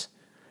Boys.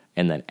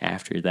 And then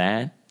after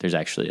that, there's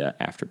actually an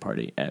after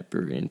party at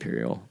Brewery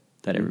Imperial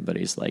that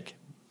everybody's like,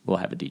 we'll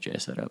have a DJ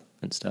set up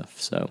and stuff.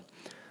 So,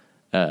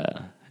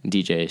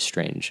 DJ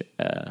Strange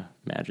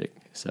Magic.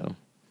 So,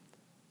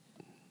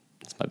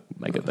 it's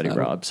my good buddy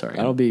Rob. Sorry.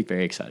 That'll be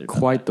very excited about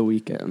quite that. the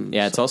weekend.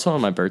 Yeah, it's also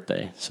on my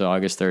birthday. So,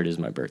 August 3rd is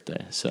my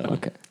birthday. So,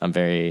 Okay. I'm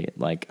very,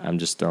 I'm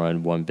just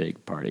throwing one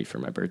big party for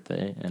my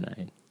birthday.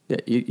 And Yeah,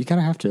 you kind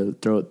of have to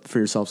throw it for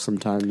yourself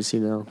sometimes,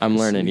 I'm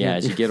learning,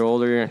 as you get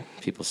older,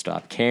 people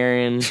stop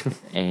caring,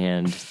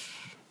 and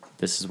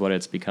this is what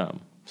it's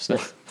become. So,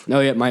 No,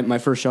 yeah, my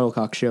first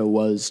Shuttlecock show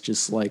was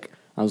just like,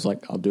 I was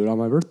like, I'll do it on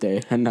my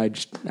birthday. And I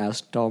just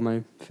asked all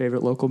my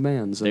favorite local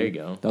bands. There you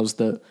go. That was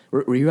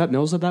were you at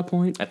Mills at that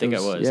point? I think I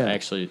was. Yeah. I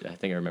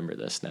think I remember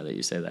this now that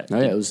you say that. Oh,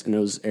 yeah, it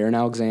was Aaron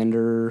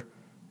Alexander,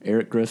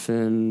 Eric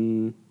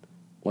Griffin,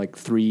 like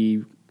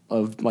 3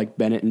 of like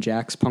Bennett and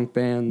Jack's punk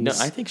bands.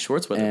 No, I think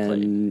Schwartzweather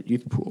played. And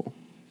Youth Pool.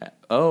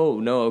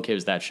 Oh, no, okay, it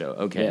was that show.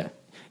 Okay. Yeah.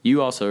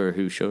 You also are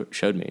who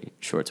showed me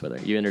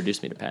Schwartzweather. You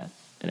introduced me to Pat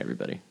and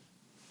everybody.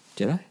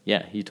 Did I?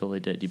 Yeah, you totally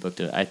did. You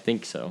booked it. I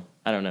think so.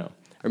 I don't know.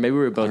 Or maybe we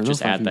were I both don't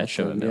just know if at I've that met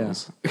show at them,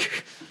 Mills. yeah.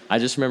 I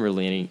just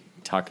remember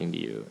talking to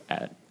you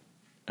at,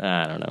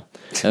 I don't know.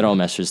 It all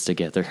meshes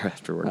together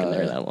after working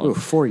there that long.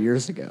 4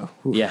 years ago.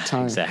 Ooh, Yeah,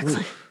 time.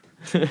 exactly.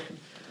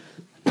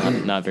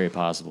 Not very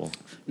possible.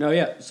 No,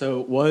 yeah.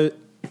 So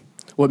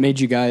what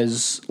made you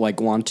guys like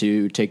want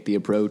to take the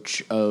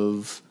approach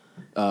of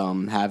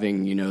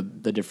having,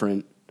 the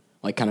different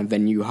like kind of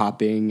venue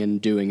hopping and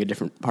doing a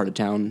different part of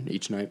town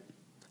each night?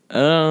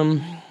 I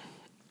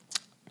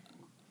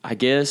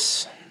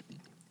guess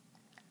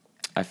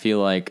I feel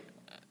like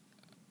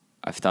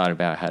I've thought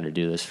about how to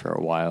do this for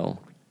a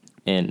while,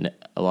 and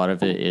a lot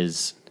of it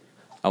is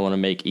I want to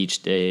make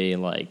each day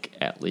like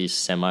at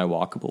least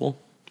semi-walkable,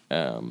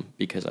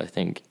 because I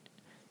think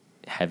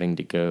having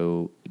to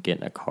go get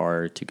in a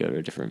car to go to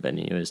a different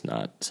venue is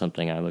not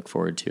something I look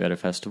forward to at a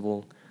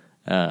festival.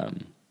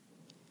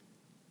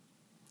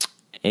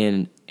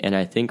 And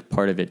I think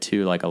part of it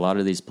too, like a lot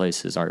of these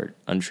places are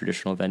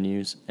untraditional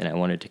venues, and I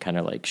wanted to kind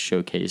of like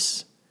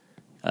showcase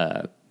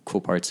cool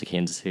parts of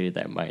Kansas City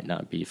that might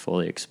not be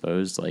fully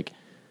exposed. Like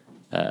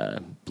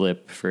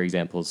Blip, for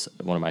example, is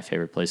one of my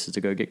favorite places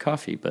to go get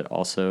coffee, but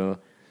also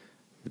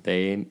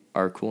they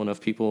are cool enough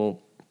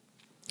people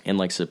and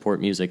like support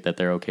music that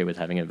they're okay with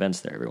having events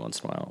there every once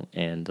in a while.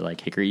 And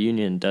like Hickory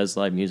Union does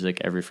live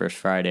music every first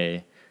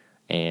Friday,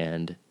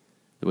 and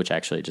which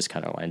actually just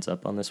kind of lines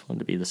up on this one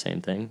to be the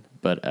same thing.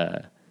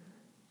 But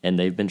and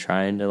they've been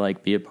trying to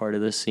like be a part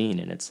of this scene,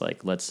 and it's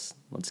like let's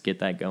get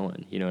that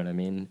going. You know what I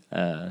mean?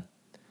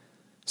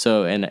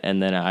 So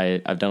and then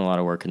I've done a lot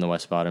of work in the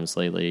West Bottoms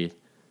lately,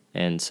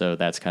 and so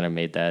that's kind of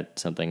made that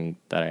something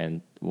that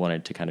I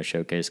wanted to kind of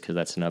showcase because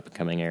that's an up and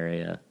coming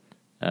area.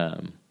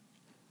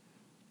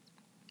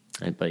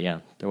 But yeah,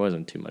 there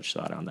wasn't too much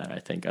thought on that, I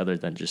think, other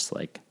than just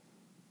like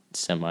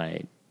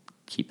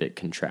keep it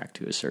contract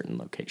to a certain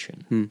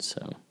location.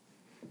 So,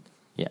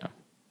 yeah.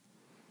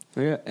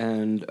 Yeah,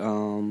 and I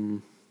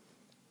don't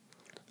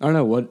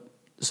know what.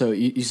 So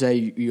you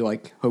say you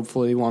like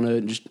hopefully want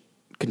to just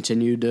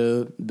continue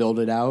to build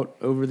it out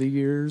over the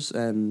years,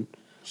 and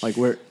like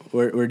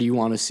where do you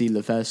want to see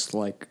the fest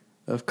like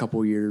a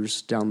couple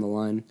years down the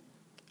line?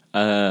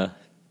 I'd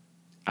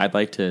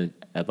like to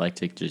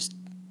just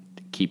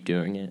keep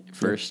doing it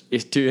first.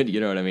 Do it,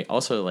 you know what I mean?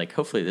 Also, like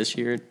hopefully this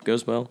year it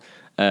goes well.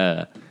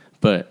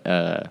 But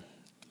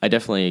I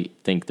definitely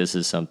think this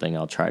is something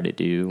I'll try to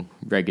do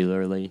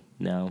regularly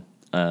now.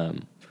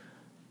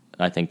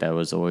 I think that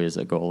was always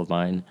a goal of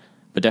mine,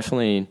 but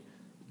definitely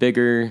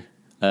bigger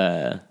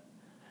and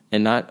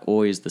not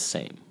always the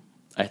same.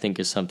 I think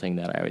is something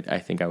that I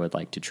think I would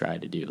like to try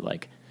to do.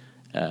 Like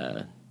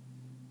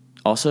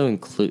also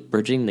include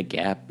bridging the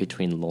gap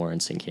between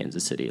Lawrence and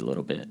Kansas City a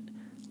little bit.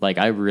 Like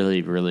I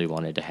really, really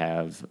wanted to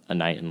have a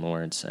night in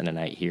Lawrence and a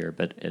night here,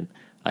 but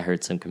I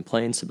heard some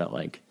complaints about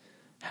like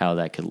how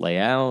that could lay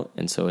out,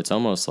 and so it's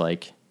almost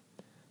like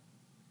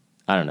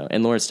I don't know.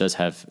 And Lawrence does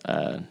have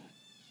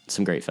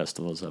some great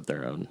festivals of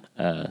their own,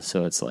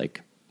 so it's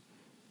like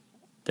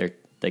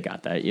they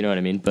got that, you know what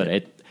I mean?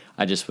 But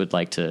I just would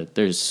like to.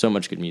 There's so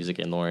much good music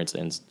in Lawrence,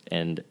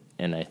 and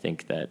I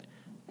think that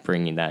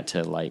bringing that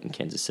to light in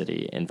Kansas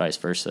City and vice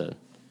versa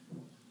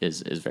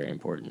is very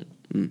important.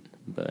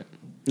 But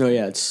no,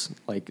 yeah, it's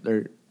like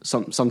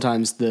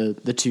sometimes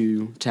the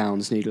two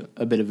towns need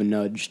a bit of a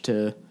nudge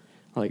to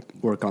like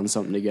work on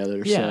something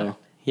together. yeah, So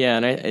Yeah,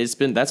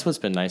 and that's what's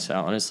been nice,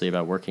 honestly,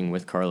 about working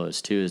with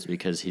Carlos too, is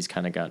because he's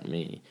kind of gotten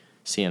me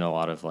seeing a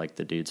lot of like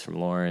the dudes from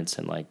Lawrence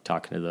and like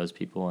talking to those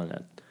people,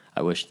 and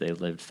I wish they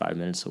lived 5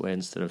 minutes away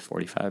instead of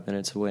 45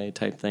 minutes away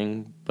type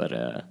thing. But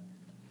I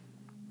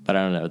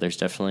don't know. There's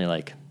definitely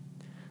like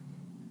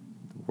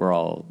we're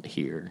all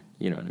here.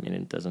 You know what I mean?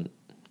 It doesn't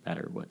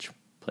matter which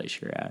place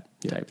you're at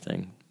type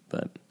thing.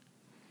 But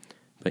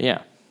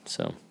yeah,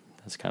 so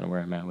that's kind of where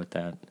I'm at with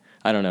that.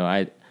 I don't know.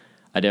 I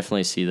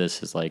definitely see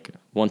this as like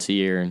once a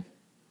year,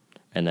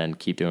 and then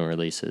keep doing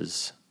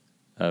releases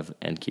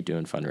and keep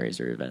doing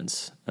fundraiser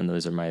events, and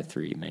those are my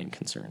 3 main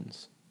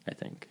concerns, I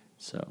think.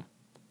 So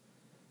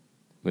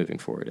moving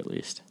forward, at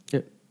least.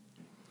 Yeah.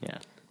 Yeah.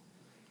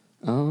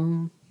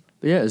 But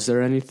yeah, is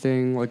there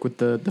anything like with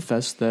the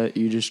fest that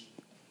you just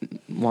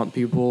want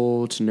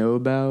people to know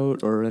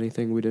about, or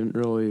anything we didn't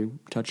really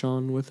touch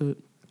on with it?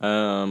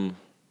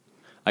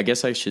 I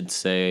guess I should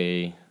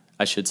say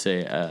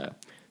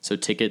so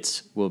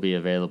tickets will be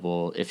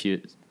available if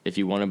you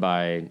want to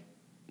buy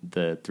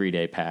the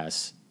 3-day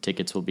pass.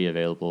 Tickets will be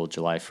available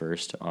July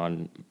 1st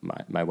on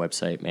my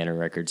website,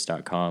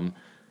 manorrecords.com.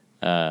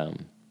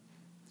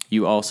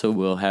 You also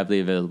will have the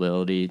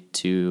availability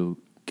to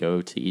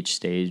go to each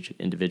stage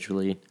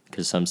individually,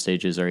 because some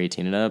stages are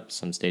 18 and up,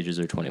 some stages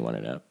are 21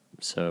 and up.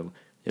 So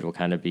it will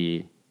kind of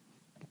be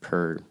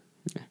per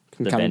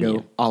Can the kind venue.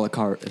 of go a la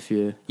carte if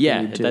you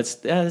Yeah, need to.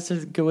 that's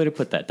a good way to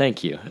put that.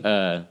 Thank you.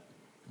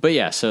 But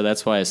yeah, so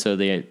that's why. So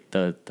the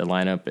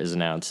lineup is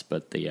announced,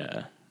 but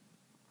the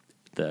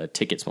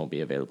tickets won't be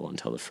available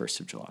until the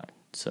 1st of July.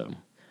 So,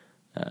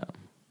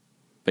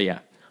 but yeah,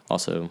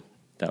 also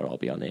that will all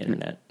be on the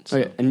internet. So.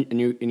 Okay, and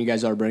you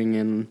guys are bringing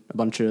in a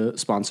bunch of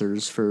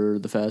sponsors for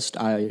the fest.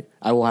 I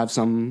will have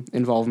some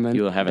involvement.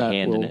 You will have a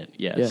hand in it,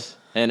 yes.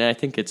 Yeah. And I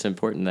think it's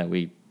important that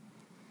we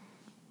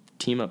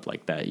team up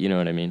like that. You know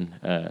what I mean?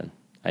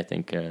 I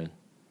think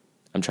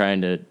I'm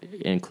trying to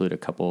include a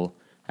couple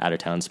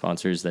out-of-town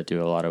sponsors that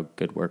do a lot of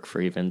good work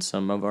for even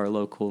some of our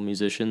local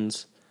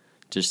musicians,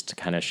 just to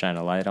kind of shine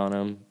a light on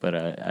them. But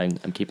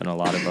I'm keeping a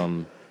lot of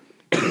them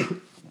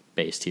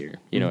based here.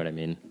 You know what I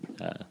mean?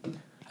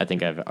 I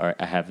think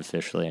I have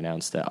officially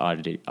announced that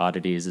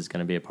Oddities is going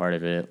to be a part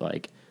of it.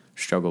 Like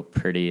Struggle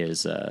Pretty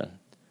is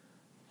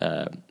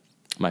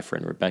my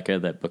friend Rebecca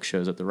that book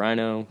shows at the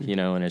Rhino. You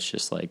know, and it's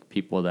just like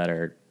people that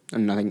are.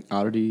 And I think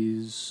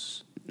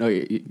Oddities. Oh,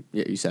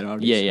 you said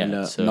Oddities. Yeah.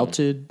 And, So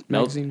Melted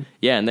magazine.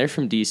 Yeah, and they're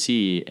from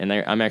DC, and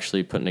I'm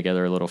actually putting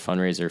together a little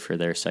fundraiser for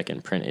their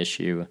second print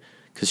issue,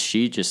 because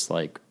she just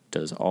like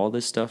does all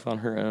this stuff on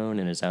her own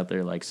and is out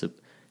there like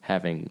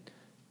having.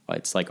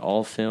 It's like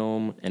all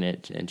film,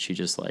 and she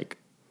just like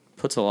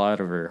puts a lot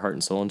of her heart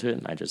and soul into it,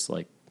 and I just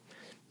like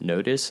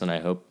notice, and I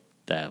hope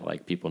that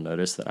like people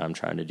notice that I'm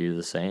trying to do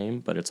the same.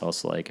 But it's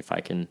also like if I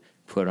can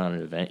put on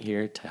an event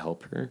here to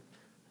help her,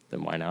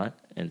 then why not?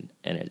 And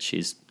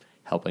she's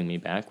helping me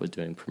back with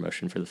doing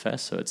promotion for the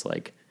fest, so it's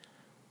like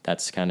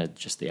that's kind of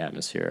just the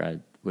atmosphere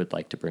I would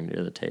like to bring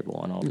to the table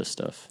on all this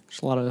stuff.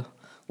 Just a lot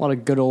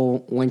of good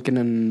old linking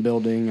and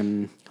building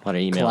and A lot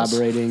of emails.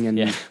 Collaborating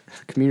and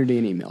community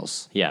and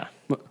emails. Yeah.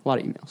 A lot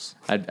of emails.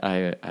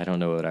 I don't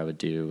know what I would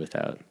do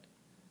without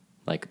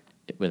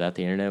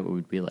the internet. It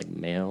would be like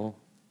mail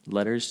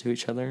letters to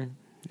each other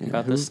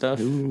about this stuff.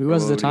 Who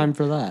has the time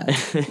for that?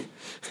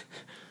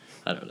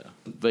 I don't know.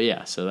 But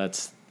yeah, so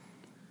that's...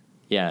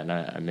 Yeah, and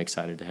I'm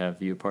excited to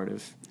have you a part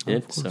of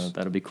it, so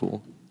that'll be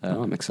cool.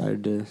 I'm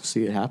excited to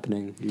see it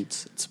happening.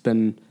 It's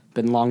been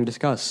long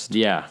discussed.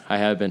 Yeah, I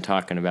have been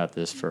talking about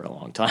this for a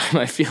long time,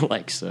 I feel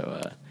like,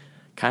 so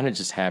kind of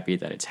just happy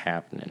that it's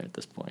happening at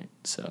this point.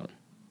 So,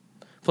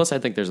 plus I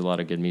think there's a lot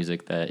of good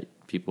music that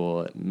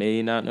people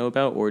may not know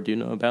about or do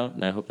know about,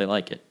 and I hope they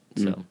like it,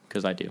 so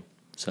because I do.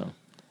 So,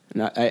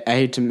 and I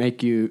hate to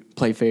make you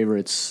play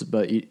favorites,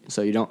 but you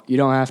don't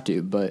have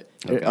to. But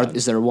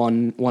is there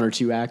one or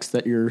two acts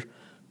that you're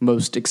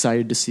most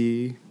excited to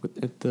see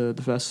at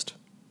the fest?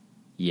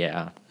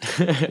 Yeah.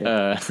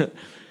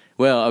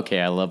 Well, okay,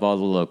 I love all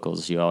the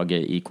locals. You all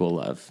get equal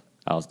love.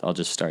 I'll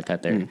just start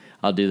that there.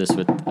 I'll do this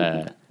with.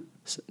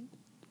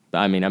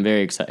 I'm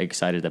very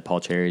excited that Paul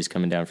Cherry's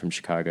coming down from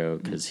Chicago,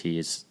 because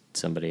he's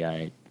somebody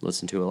I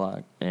listen to a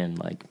lot and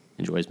like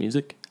enjoys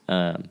music.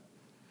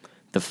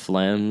 The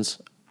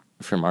Phlegms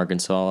from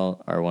Arkansas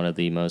are one of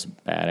the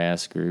most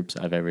badass groups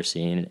I've ever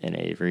seen, and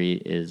Avery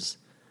is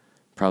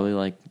probably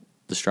like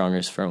the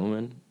strongest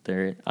frontwoman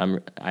there.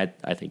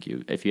 I think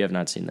if you have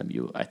not seen them,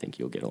 I think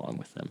you'll get along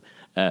with them.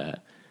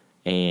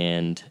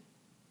 And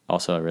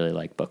also I really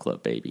like Buckle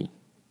Baby.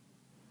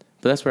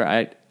 But that's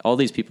where all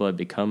these people have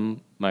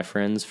become my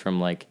friends, from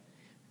like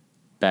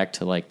back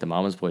to like the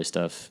Mama's Boy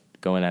stuff,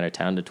 going out of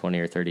town to 20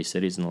 or 30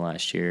 cities in the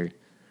last year.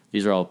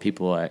 These are all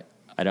people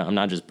I'm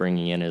not just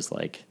bringing in as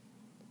like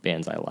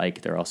bands I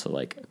like. They're also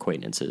like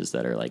acquaintances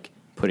that are like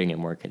putting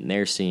in work in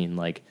their scene.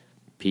 Like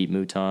Pete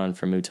Mouton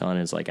from Mouton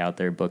is like out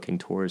there booking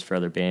tours for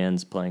other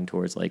bands, playing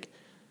tours. Like,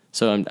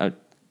 so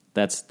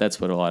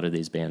that's what a lot of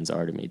these bands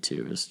are to me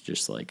too. Is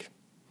just like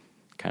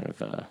kind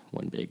of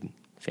one big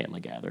family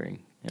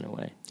gathering in a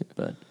way.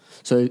 But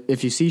So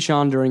if you see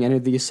Sean during any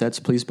of these sets,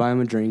 please buy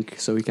him a drink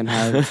so we can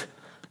have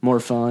more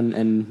fun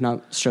and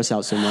not stress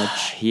out so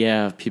much.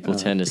 yeah, people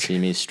tend to see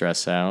me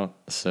stress out,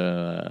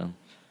 so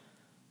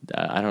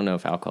I don't know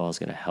if alcohol is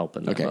going to help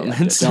in that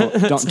moment.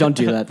 Yeah. Don't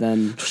do that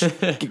then. Just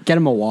get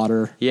him a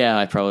water. Yeah,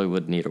 I probably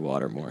would need a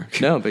water more.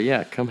 No, but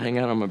yeah, come hang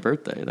out on my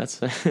birthday.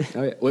 That's Oh,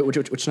 yeah.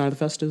 Which night of the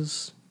fest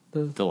is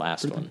the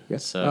last one.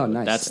 Yes. So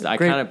Nice. I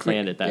kind of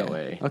planned it that yeah.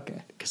 way.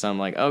 Okay. Because I'm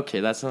like,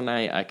 okay, that's the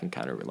night I can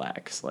kind of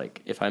relax.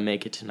 Like, if I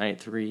make it to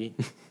night 3,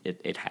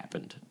 it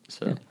happened.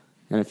 So Yeah.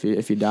 And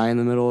if you die in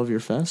the middle of your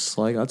fest,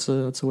 like that's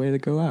a way to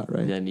go out,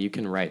 right? then you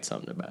can write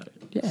something about it.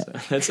 Yeah. So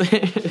that's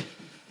it.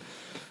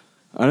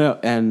 I know,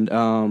 and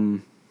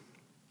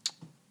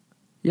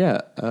yeah.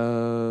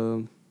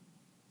 Oh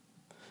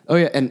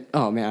yeah, and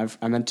oh man,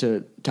 I meant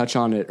to touch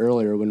on it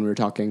earlier when we were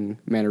talking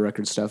Manor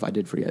Record stuff. I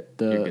did forget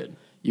You're good.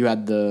 You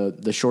had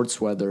the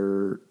Shorts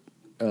Weather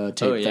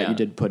tape that you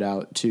did put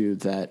out too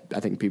that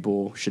I think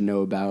people should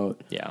know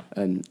about. Yeah.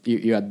 And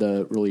you had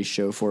the release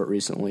show for it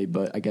recently,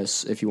 but I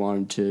guess if you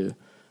wanted to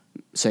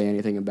say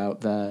anything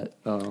about that,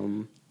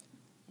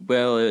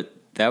 Well,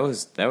 that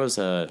was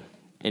a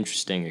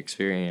interesting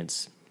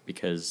experience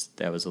because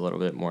that was a little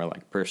bit more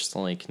like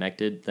personally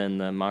connected than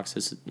the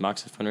Moxa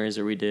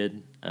fundraiser we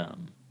did.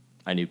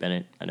 I knew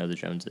Bennett, I know the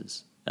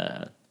Joneses,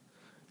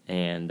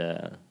 and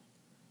a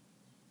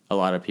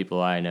lot of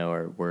people I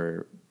know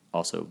were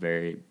also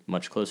very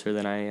much closer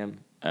than I am,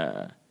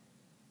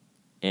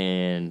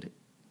 and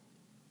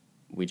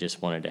we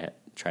just wanted to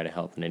try to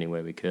help in any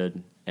way we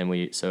could, and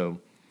we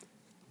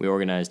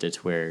organized it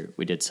to where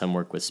we did some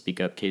work with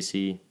Speak Up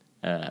KC.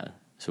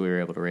 So we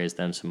were able to raise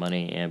them some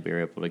money, and we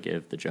were able to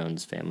give the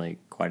Jones family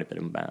quite a bit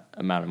of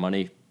amount of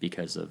money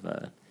because of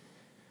the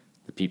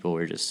people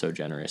were just so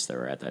generous that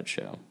were at that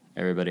show.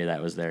 Everybody that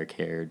was there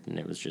cared, and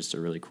it was just a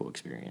really cool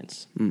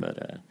experience.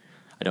 But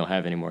I don't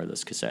have any more of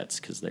those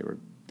cassettes because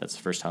that's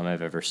the first time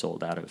I've ever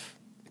sold out of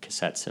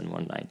cassettes in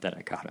one night that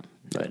I got them.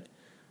 But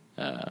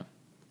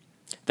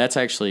that's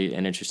actually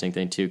an interesting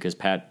thing too, because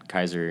Pat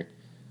Kaiser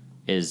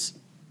is,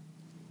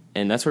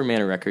 and that's where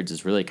Manor Records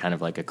is really kind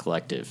of like a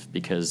collective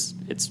because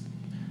it's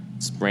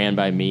ran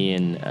by me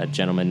and a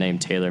gentleman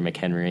named Taylor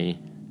McHenry,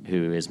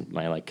 who is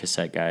my like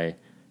cassette guy,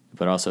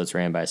 but also it's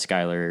ran by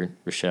Skylar,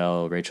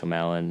 Rochelle, Rachel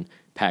Mallon.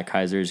 Pat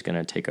Kaiser is going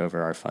to take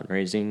over our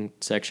fundraising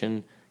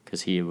section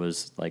because he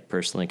was like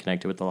personally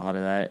connected with a lot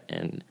of that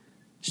and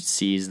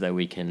sees that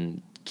we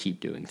can keep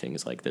doing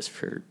things like this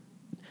for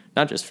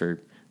not just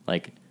for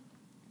like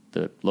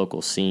the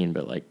local scene,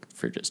 but like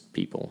for just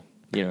people.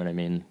 You know what I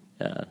mean?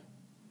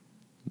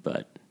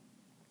 But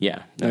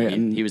yeah, no,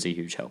 he was a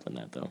huge help in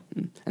that, though.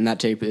 and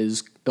that tape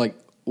is like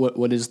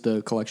what is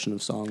the collection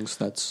of songs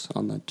that's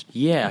on that?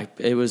 Yeah,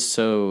 it was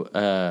so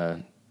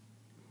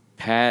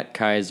Pat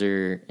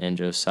Kaiser and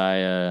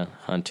Josiah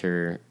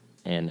Hunter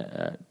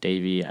and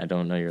Davey. I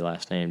don't know your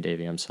last name,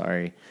 Davey. I'm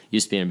sorry.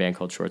 Used to be in a band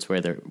called Shorts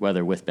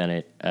Weather with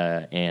Bennett,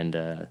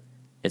 and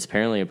it's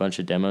apparently a bunch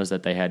of demos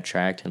that they had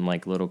tracked and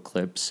like little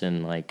clips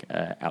and like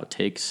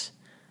outtakes.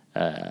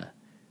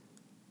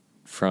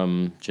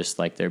 From just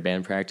like their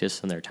band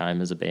practice and their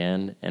time as a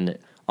band, and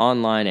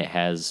online it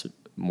has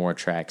more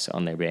tracks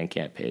on their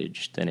Bandcamp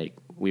page than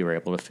we were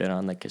able to fit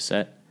on the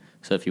cassette.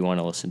 So if you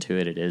want to listen to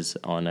it, it is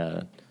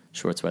on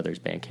Shorts Weather's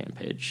Bandcamp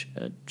page,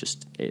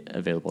 just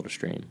available to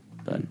stream.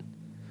 But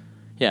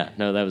yeah,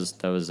 no, that was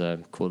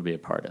cool to be a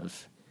part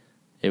of.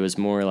 It was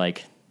more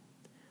like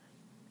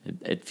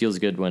it feels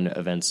good when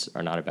events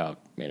are not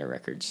about Manor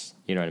Records.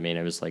 You know what I mean?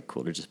 It was like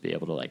cool to just be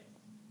able to like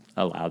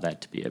allow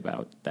that to be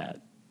about that.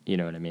 You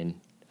know what I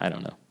mean? I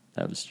don't know.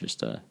 That was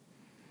just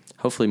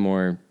hopefully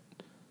more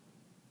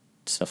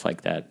stuff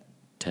like that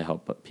to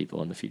help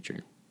people in the future.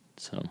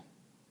 So,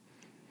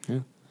 yeah.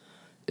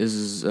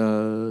 Is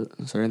there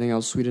anything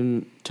else we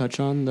didn't touch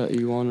on that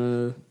you want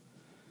to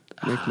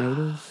make note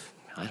of?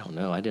 I don't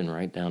know. I didn't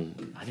write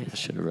down. I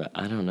should have.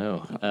 I don't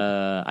know.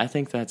 I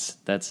think that's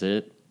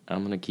it.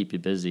 I'm gonna keep you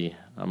busy.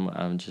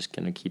 I'm just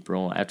gonna keep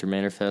rolling after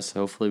Manifest.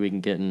 Hopefully, we can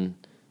get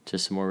into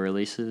some more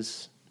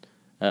releases.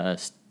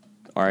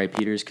 R.I.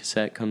 Peters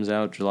cassette comes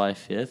out July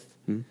 5th,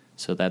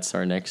 so that's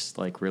our next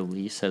like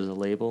release as a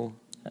label.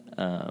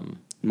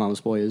 Mama's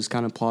Boy is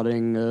kind of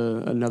plotting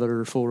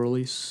another full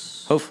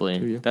release.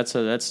 Hopefully, that's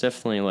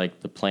definitely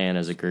like the plan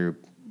as a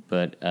group.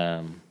 But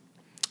our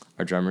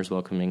drummer's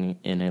welcoming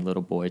in a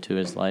little boy to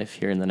his life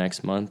here in the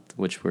next month,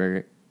 which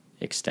we're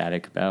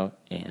ecstatic about,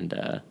 and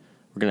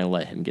we're gonna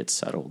let him get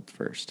settled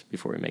first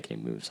before we make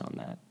any moves on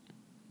that.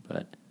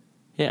 But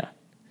yeah,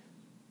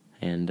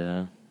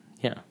 and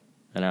yeah.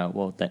 And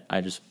I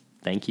just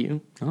thank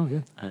you. Oh,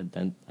 yeah. I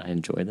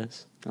enjoy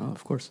this. Oh,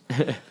 of course.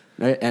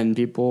 Right, and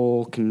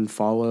people can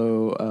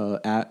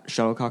follow at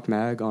Shuttlecock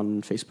Mag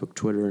on Facebook,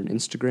 Twitter, and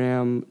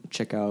Instagram.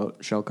 Check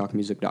out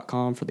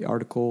shuttlecockmusic.com for the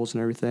articles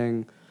and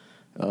everything.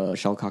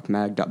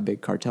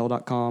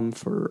 Shuttlecockmag.bigcartel.com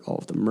for all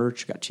of the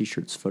merch. Got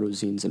t-shirts,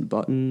 photozines, and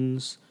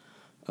buttons.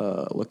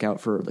 Look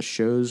out for the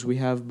shows we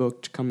have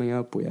booked coming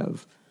up. We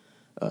have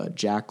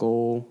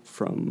Jackal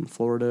from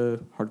Florida,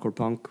 hardcore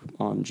punk,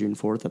 on June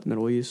 4th at the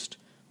Middle East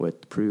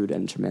with Prude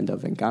and Tremenda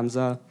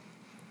Venganza.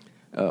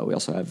 We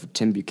also have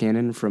Tim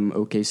Buchanan from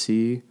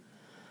OKC,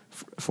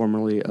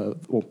 formerly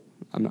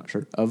I'm not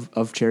sure,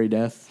 of Cherry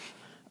Death,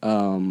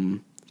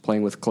 playing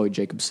with Chloe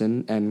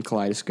Jacobson and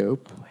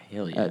Kaleidoscope. Oh,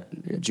 hell yeah.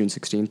 At June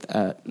 16th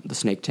at the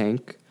Snake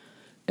Tank.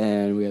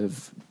 And we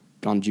have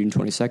on June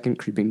 22nd,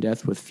 Creeping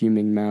Death with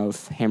Fuming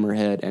Mouth,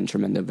 Hammerhead, and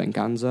Tremenda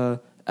Venganza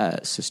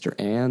at Sister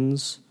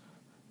Anne's.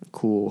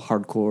 Cool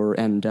hardcore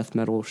and death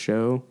metal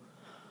show.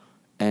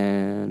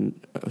 And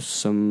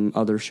some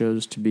other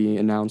shows to be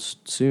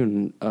announced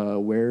soon.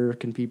 Where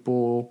can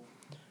people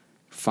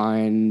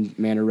find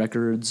Manor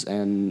Records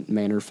and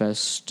Manor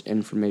Fest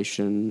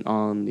information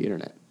on the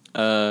internet?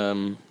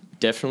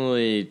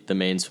 Definitely the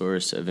main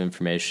source of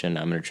information.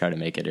 I'm going to try to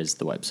make it is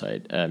the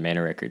website,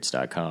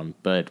 manorrecords.com.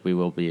 But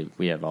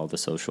we have all the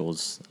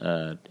socials,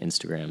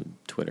 Instagram,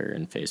 Twitter,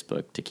 and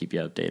Facebook to keep you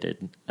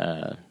updated.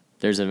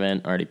 There's an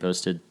event already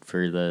posted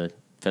for the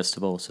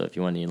festival, so if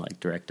you want any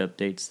like direct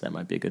updates, that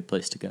might be a good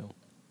place to go.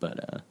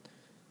 But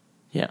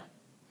yeah,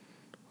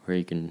 or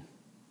you can,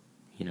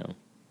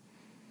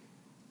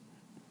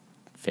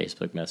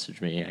 Facebook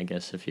message me, I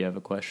guess, if you have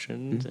a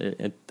question.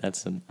 Mm-hmm.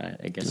 That's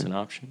an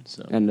option.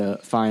 So and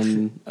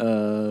find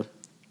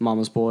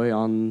Mama's Boy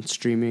on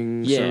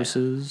streaming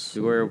services.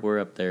 We're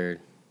up there,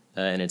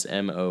 and it's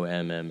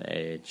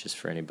MOMMA. Just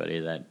for anybody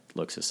that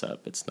looks us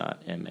up, it's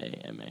not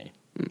MAMA.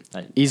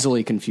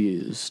 Easily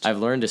confused. I've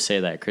learned to say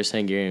that. Chris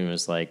Hangarian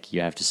was like,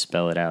 you have to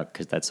spell it out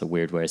because that's a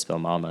weird way to spell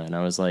mama. And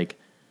I was like,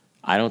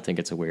 I don't think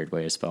it's a weird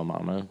way to spell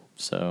mama.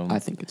 So I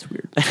think it's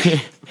weird.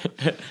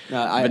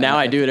 But now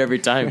I do it every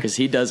time because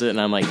he does it,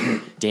 and I'm like,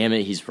 damn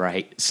it, he's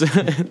right.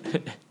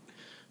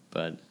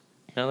 But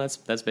no,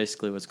 that's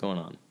basically what's going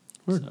on.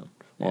 Word. So,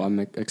 yeah. Well, I'm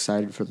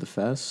excited for the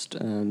fest,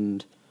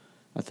 and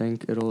I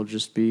think it'll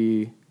just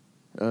be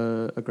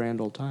a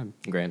grand old time.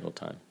 Grand old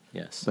time.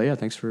 Yes. But yeah,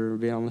 thanks for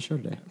being on the show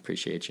today.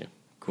 Appreciate you.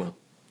 Cool.